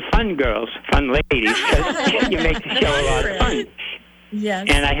call you the fun girls, fun ladies, because you make the show a lot of fun. Yes.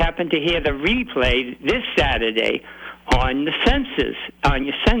 And I happened to hear the replay this Saturday on your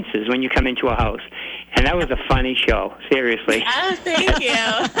senses when you come into a house. And that was a funny show, seriously. Oh, thank you.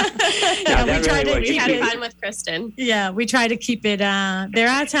 No, that really was. We had fun with Kristen. Yeah, we try to keep it. There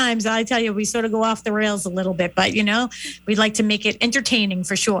are times, I tell you, we sort of go off the rails a little bit, but, we'd like to make it entertaining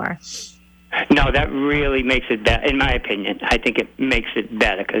for sure. No, that really makes it better, in my opinion. I think it makes it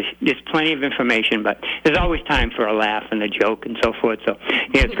better because there's plenty of information, but there's always time for a laugh and a joke and so forth. So,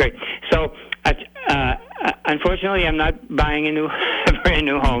 yeah, it's great. So, unfortunately, I'm not buying a brand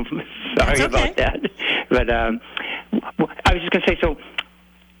new home. Sorry about that. But I was just going to say, so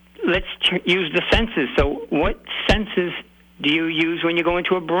let's use the senses. So what senses do you use when you go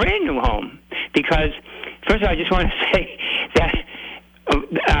into a brand new home? Because, first of all, I just want to say that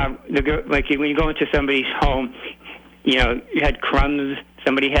like when you go into somebody's home, you had crumbs,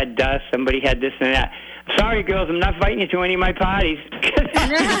 somebody had dust, somebody had this and that. Sorry, girls, I'm not inviting you to any of my parties.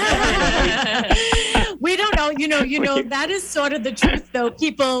 We don't know, that is sort of the truth, though.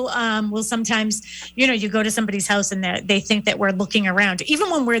 People will sometimes, you go to somebody's house and they think that we're looking around. Even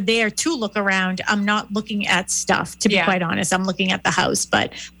when we're there to look around, I'm not looking at stuff, to be quite honest. I'm looking at the house.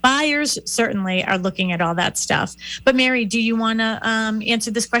 But buyers certainly are looking at all that stuff. But Mary, do you want to answer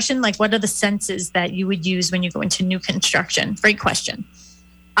this question? Like, what are the senses that you would use when you go into new construction? Great question.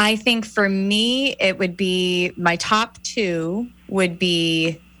 I think for me, it would be my top two would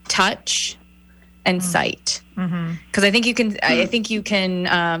be touch and sight. Because I think you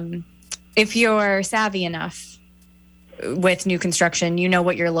can, if you're savvy enough with new construction, you know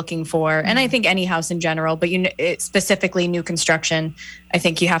what you're looking for. And I think any house in general, but specifically new construction, I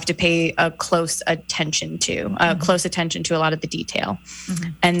think you have to pay a close attention to a lot of the detail.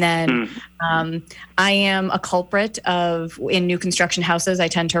 And then I am a culprit in new construction houses. I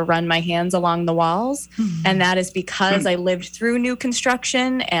tend to run my hands along the walls. And that is because I lived through new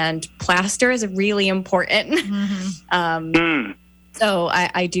construction and plaster is really important. So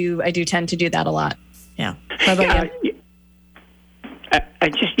I do tend to do that a lot. Yeah. How about you? I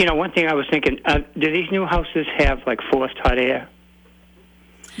just, one thing I was thinking, do these new houses have like forced hot air?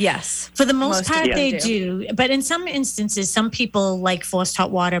 Yes. For the most part, of them they do. But in some instances, some people like forced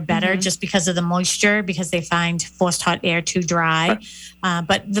hot water better just because of the moisture, because they find forced hot air too dry.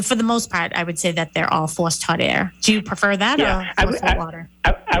 But for the most part, I would say that they're all forced hot air. Do you prefer that or forced hot water?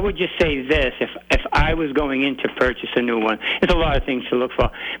 I would just say this. If I was going in to purchase a new one, there's a lot of things to look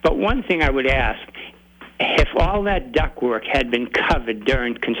for. But one thing I would ask, if all that ductwork had been covered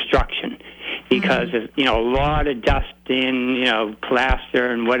during construction, because of, a lot of dust in,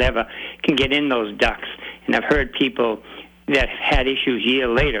 plaster and whatever can get in those ducts. And I've heard people that had issues a year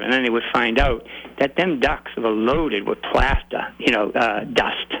later, and then they would find out that them ducts were loaded with plaster,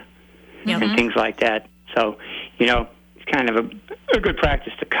 dust and things like that. So, it's kind of a good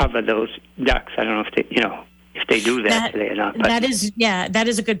practice to cover those ducts. I don't know if they do that today or not. But that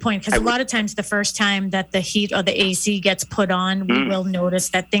is a good point, because a lot of times the first time that the heat or the AC gets put on, we will notice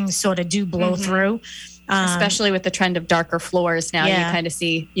that things sort of do blow through. Especially with the trend of darker floors now, you kind of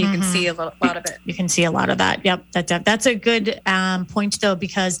see, can see a lot of it. You can see a lot of that. Yep. That's a good point, though,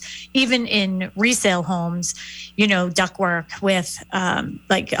 because even in resale homes, ductwork with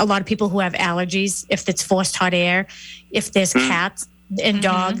like a lot of people who have allergies, if it's forced hot air, if there's cats and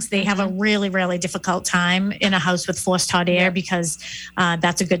dogs, they have a really, really difficult time in a house with forced hot air, because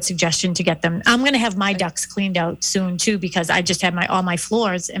that's a good suggestion to get them. I'm going to have my ducts cleaned out soon too, because I just had all my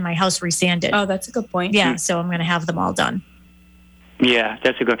floors in my house resanded. Oh, that's a good point. Yeah, so I'm going to have them all done. Yeah,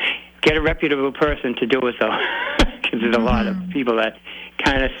 that's a good. Get a reputable person to do it, though, because there's a lot of people that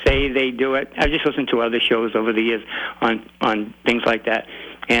kind of say they do it. I've just listened to other shows over the years on things like that,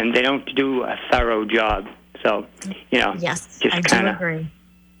 and they don't do a thorough job. So, Yes, just I kind do of agree.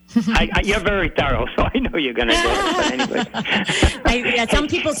 You're very thorough, so I know you're going to do it. But anyway. Some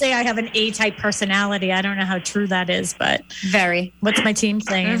people say I have an A-type personality. I don't know how true that is, but very. What's my team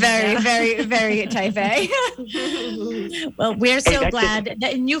saying? Very type A. Well, we're so glad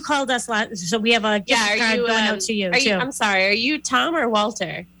that and you called us last. So we have a gift card going out to you too. I'm sorry. Are you Tom or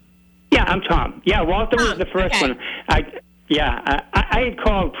Walter? Yeah, I'm Tom. Yeah, Walter was the first one. I had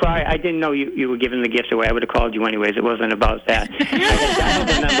called prior. I didn't know you were giving the gifts away. I would have called you anyways. It wasn't about that. I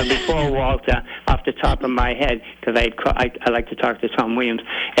don't remember before Walter off the top of my head because I like to talk to Tom Williams,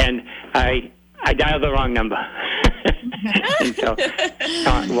 and I dialed the wrong number. And so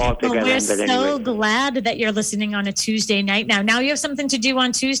Walter got we're in, so anyway. glad that you're listening on a Tuesday night now. Now you have something to do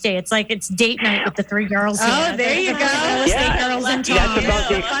on Tuesday. It's like it's date night with the three girls. Oh, there you go. Yeah, girls and Tom. that's about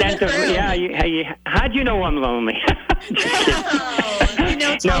the extent of. How'd you know I'm lonely?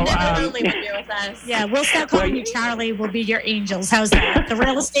 Tom never lonely when you're with us. Yeah, we'll start calling you Charlie. We'll be your angels. How's that? The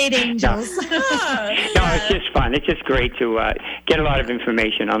real estate angels. No, it's just fun. It's just great to get a lot of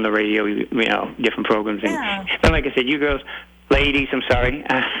information on the radio, different programs. And, but like I said, you girls, ladies, I'm sorry.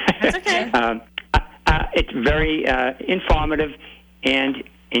 That's okay. It's very informative, and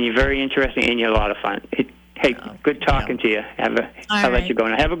you're very interesting, and you're a lot of fun. Good talking to you. I'll let you go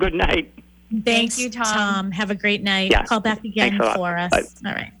now. Have a good night. Thanks, you, Tom. Have a great night. Yeah. Call back again for us. Bye.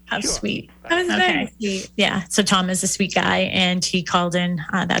 All right. How sweet. That was very sweet. Yeah. So Tom is a sweet guy, and he called in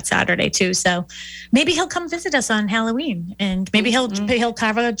that Saturday too. So maybe he'll come visit us on Halloween, and maybe he'll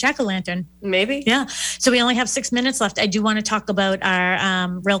carve a jack-o'-lantern. Maybe. Yeah. So we only have 6 minutes left. I do want to talk about our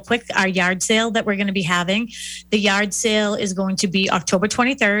real quick our yard sale that we're going to be having. The yard sale is going to be October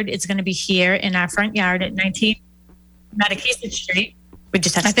 23rd. It's going to be here in our front yard at 19 Mattakesett Street. We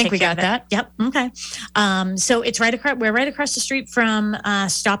just have to we got that. Yep. Okay. So it's we're right across the street from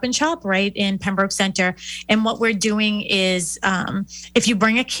Stop and Shop, right in Pembroke Center. And what we're doing is, if you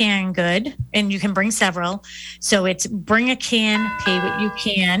bring a canned good, and you can bring several, so it's bring a can, pay what you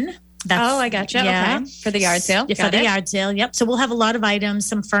can. I gotcha. Yeah. Okay. For the yard sale. Yeah, for the yard sale. Yep. So we'll have a lot of items,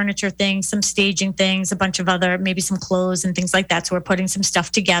 some furniture things, some staging things, a bunch of other, maybe some clothes and things like that. So we're putting some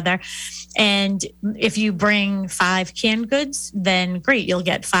stuff together. And if you bring 5 canned goods, then great. You'll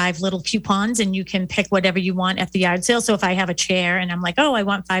get 5 little coupons, and you can pick whatever you want at the yard sale. So if I have a chair and I'm like, I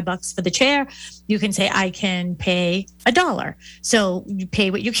want $5 for the chair, you can say I can pay $1. So you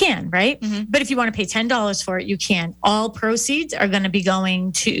pay what you can, right? Mm-hmm. But if you want to pay $10 for it, you can. All proceeds are going to be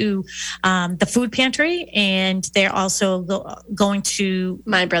going to the food pantry, and they're also going to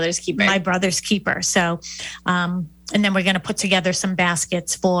My Brother's Keeper. So, and then we're going to put together some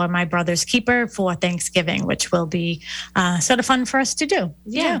baskets for My Brother's Keeper for Thanksgiving, which will be sort of fun for us to do.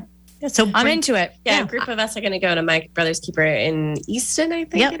 Yeah. So I'm into it. Yeah, a group of us are going to go to My Brother's Keeper in Easton, I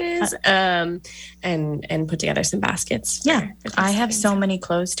think it is, and put together some baskets. I have so many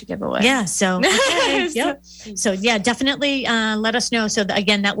clothes to give away. Yeah. So, So definitely let us know. So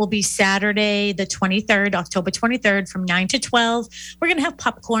again, that will be Saturday, the 23rd, October 23rd from 9 to 12. We're going to have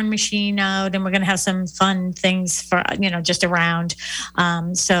popcorn machine out, and we're going to have some fun things for, just around.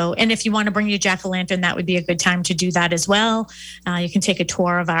 And if you want to bring your jack-o'-lantern, that would be a good time to do that as well. You can take a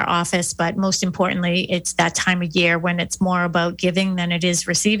tour of our office. But most importantly, it's that time of year when it's more about giving than it is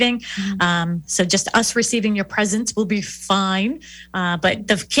receiving. Mm-hmm. So just us receiving your presents will be fine. But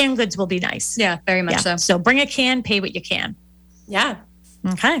the canned goods will be nice. Yeah, very much so. So bring a can, pay what you can. Yeah.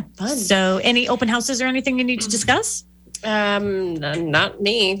 Okay. Fun. So any open houses or anything you need to discuss? Not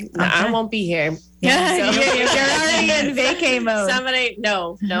me. Okay. I won't be here. Yeah, so. You're already in vacay mode.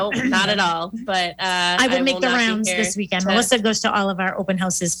 No, not at all. But I will make the rounds this weekend. Melissa goes to all of our open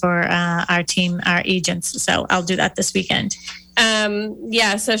houses for our team, our agents. So I'll do that this weekend.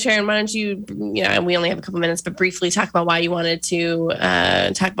 So Sharon, why don't you, we only have a couple minutes, but briefly talk about why you wanted to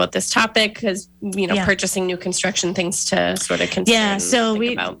talk about this topic, because, purchasing new construction things to sort of consider. Yeah. So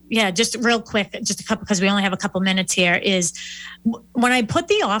just real quick, just a couple, because we only have a couple minutes here, is when I put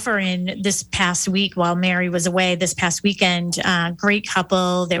the offer in this past week while Mary was away this past weekend, great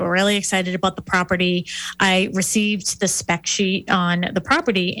couple. They were really excited about the property. I received the spec sheet on the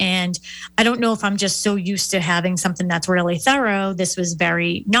property, and I don't know if I'm just so used to having something that's really thorough. This was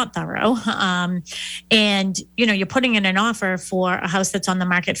very not thorough. And, you're putting in an offer for a house that's on the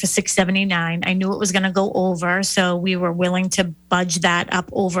market for $679. I knew it was going to go over, so we were willing to budge that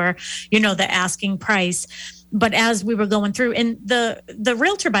up over, the asking price. But as we were going through, and the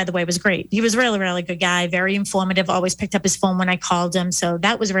realtor, by the way, was great. He was really, really good guy, very informative, always picked up his phone when I called him. So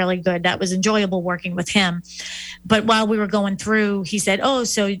that was really good. That was enjoyable working with him. But while we were going through, he said, oh,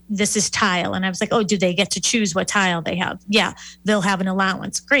 so this is tile. And I was like, oh, do they get to choose what tile they have? Yeah, they'll have an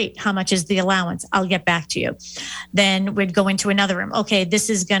allowance. Great. How much is the allowance? I'll get back to you. Then we'd go into another room. Okay, this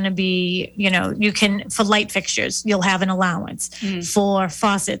is going to be, you can, for light fixtures, you'll have an allowance. For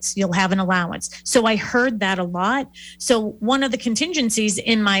faucets, you'll have an allowance. So I heard that a lot. So one of the contingencies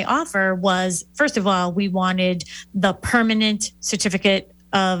in my offer was, first of all, we wanted the permanent certificate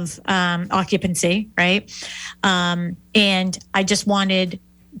of occupancy, right? And I just wanted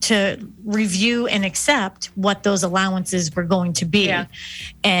to review and accept what those allowances were going to be. Yeah.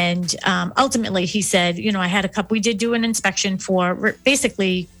 And ultimately he said, I had a couple, we did do an inspection for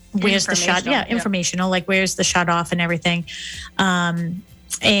basically where's the shut, informational, like where's the shut off and everything.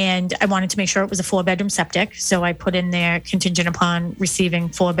 And I wanted to make sure it was a 4-bedroom septic. So I put in there contingent upon receiving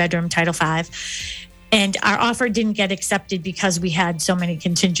 4-bedroom Title V. And our offer didn't get accepted because we had so many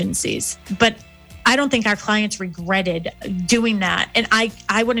contingencies. But I don't think our clients regretted doing that. And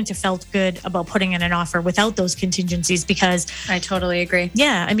I wouldn't have felt good about putting in an offer without those contingencies, because I totally agree.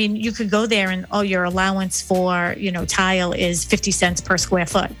 Yeah. I mean, you could go there and, your allowance for, tile is 50 cents per square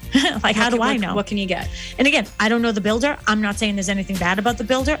foot. Like, how do I know? What can you get? And again, I don't know the builder. I'm not saying there's anything bad about the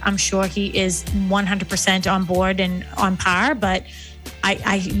builder. I'm sure he is 100% on board and on par, but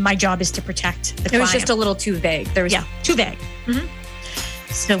my job is to protect the client. It was just a little too vague. Too vague. Mm-hmm.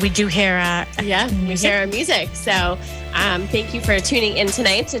 So we do hear we hear our music. So thank you for tuning in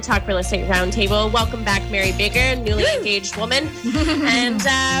tonight to Talk Real Estate Roundtable. Welcome back, Mary Bigger, newly engaged woman. And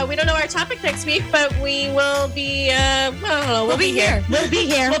we don't know our topic next week, but we will be, we'll be here. We'll be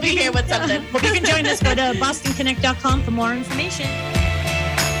here. We'll be here with something. Well, you can join us. Go to bostonconnect.com for more information.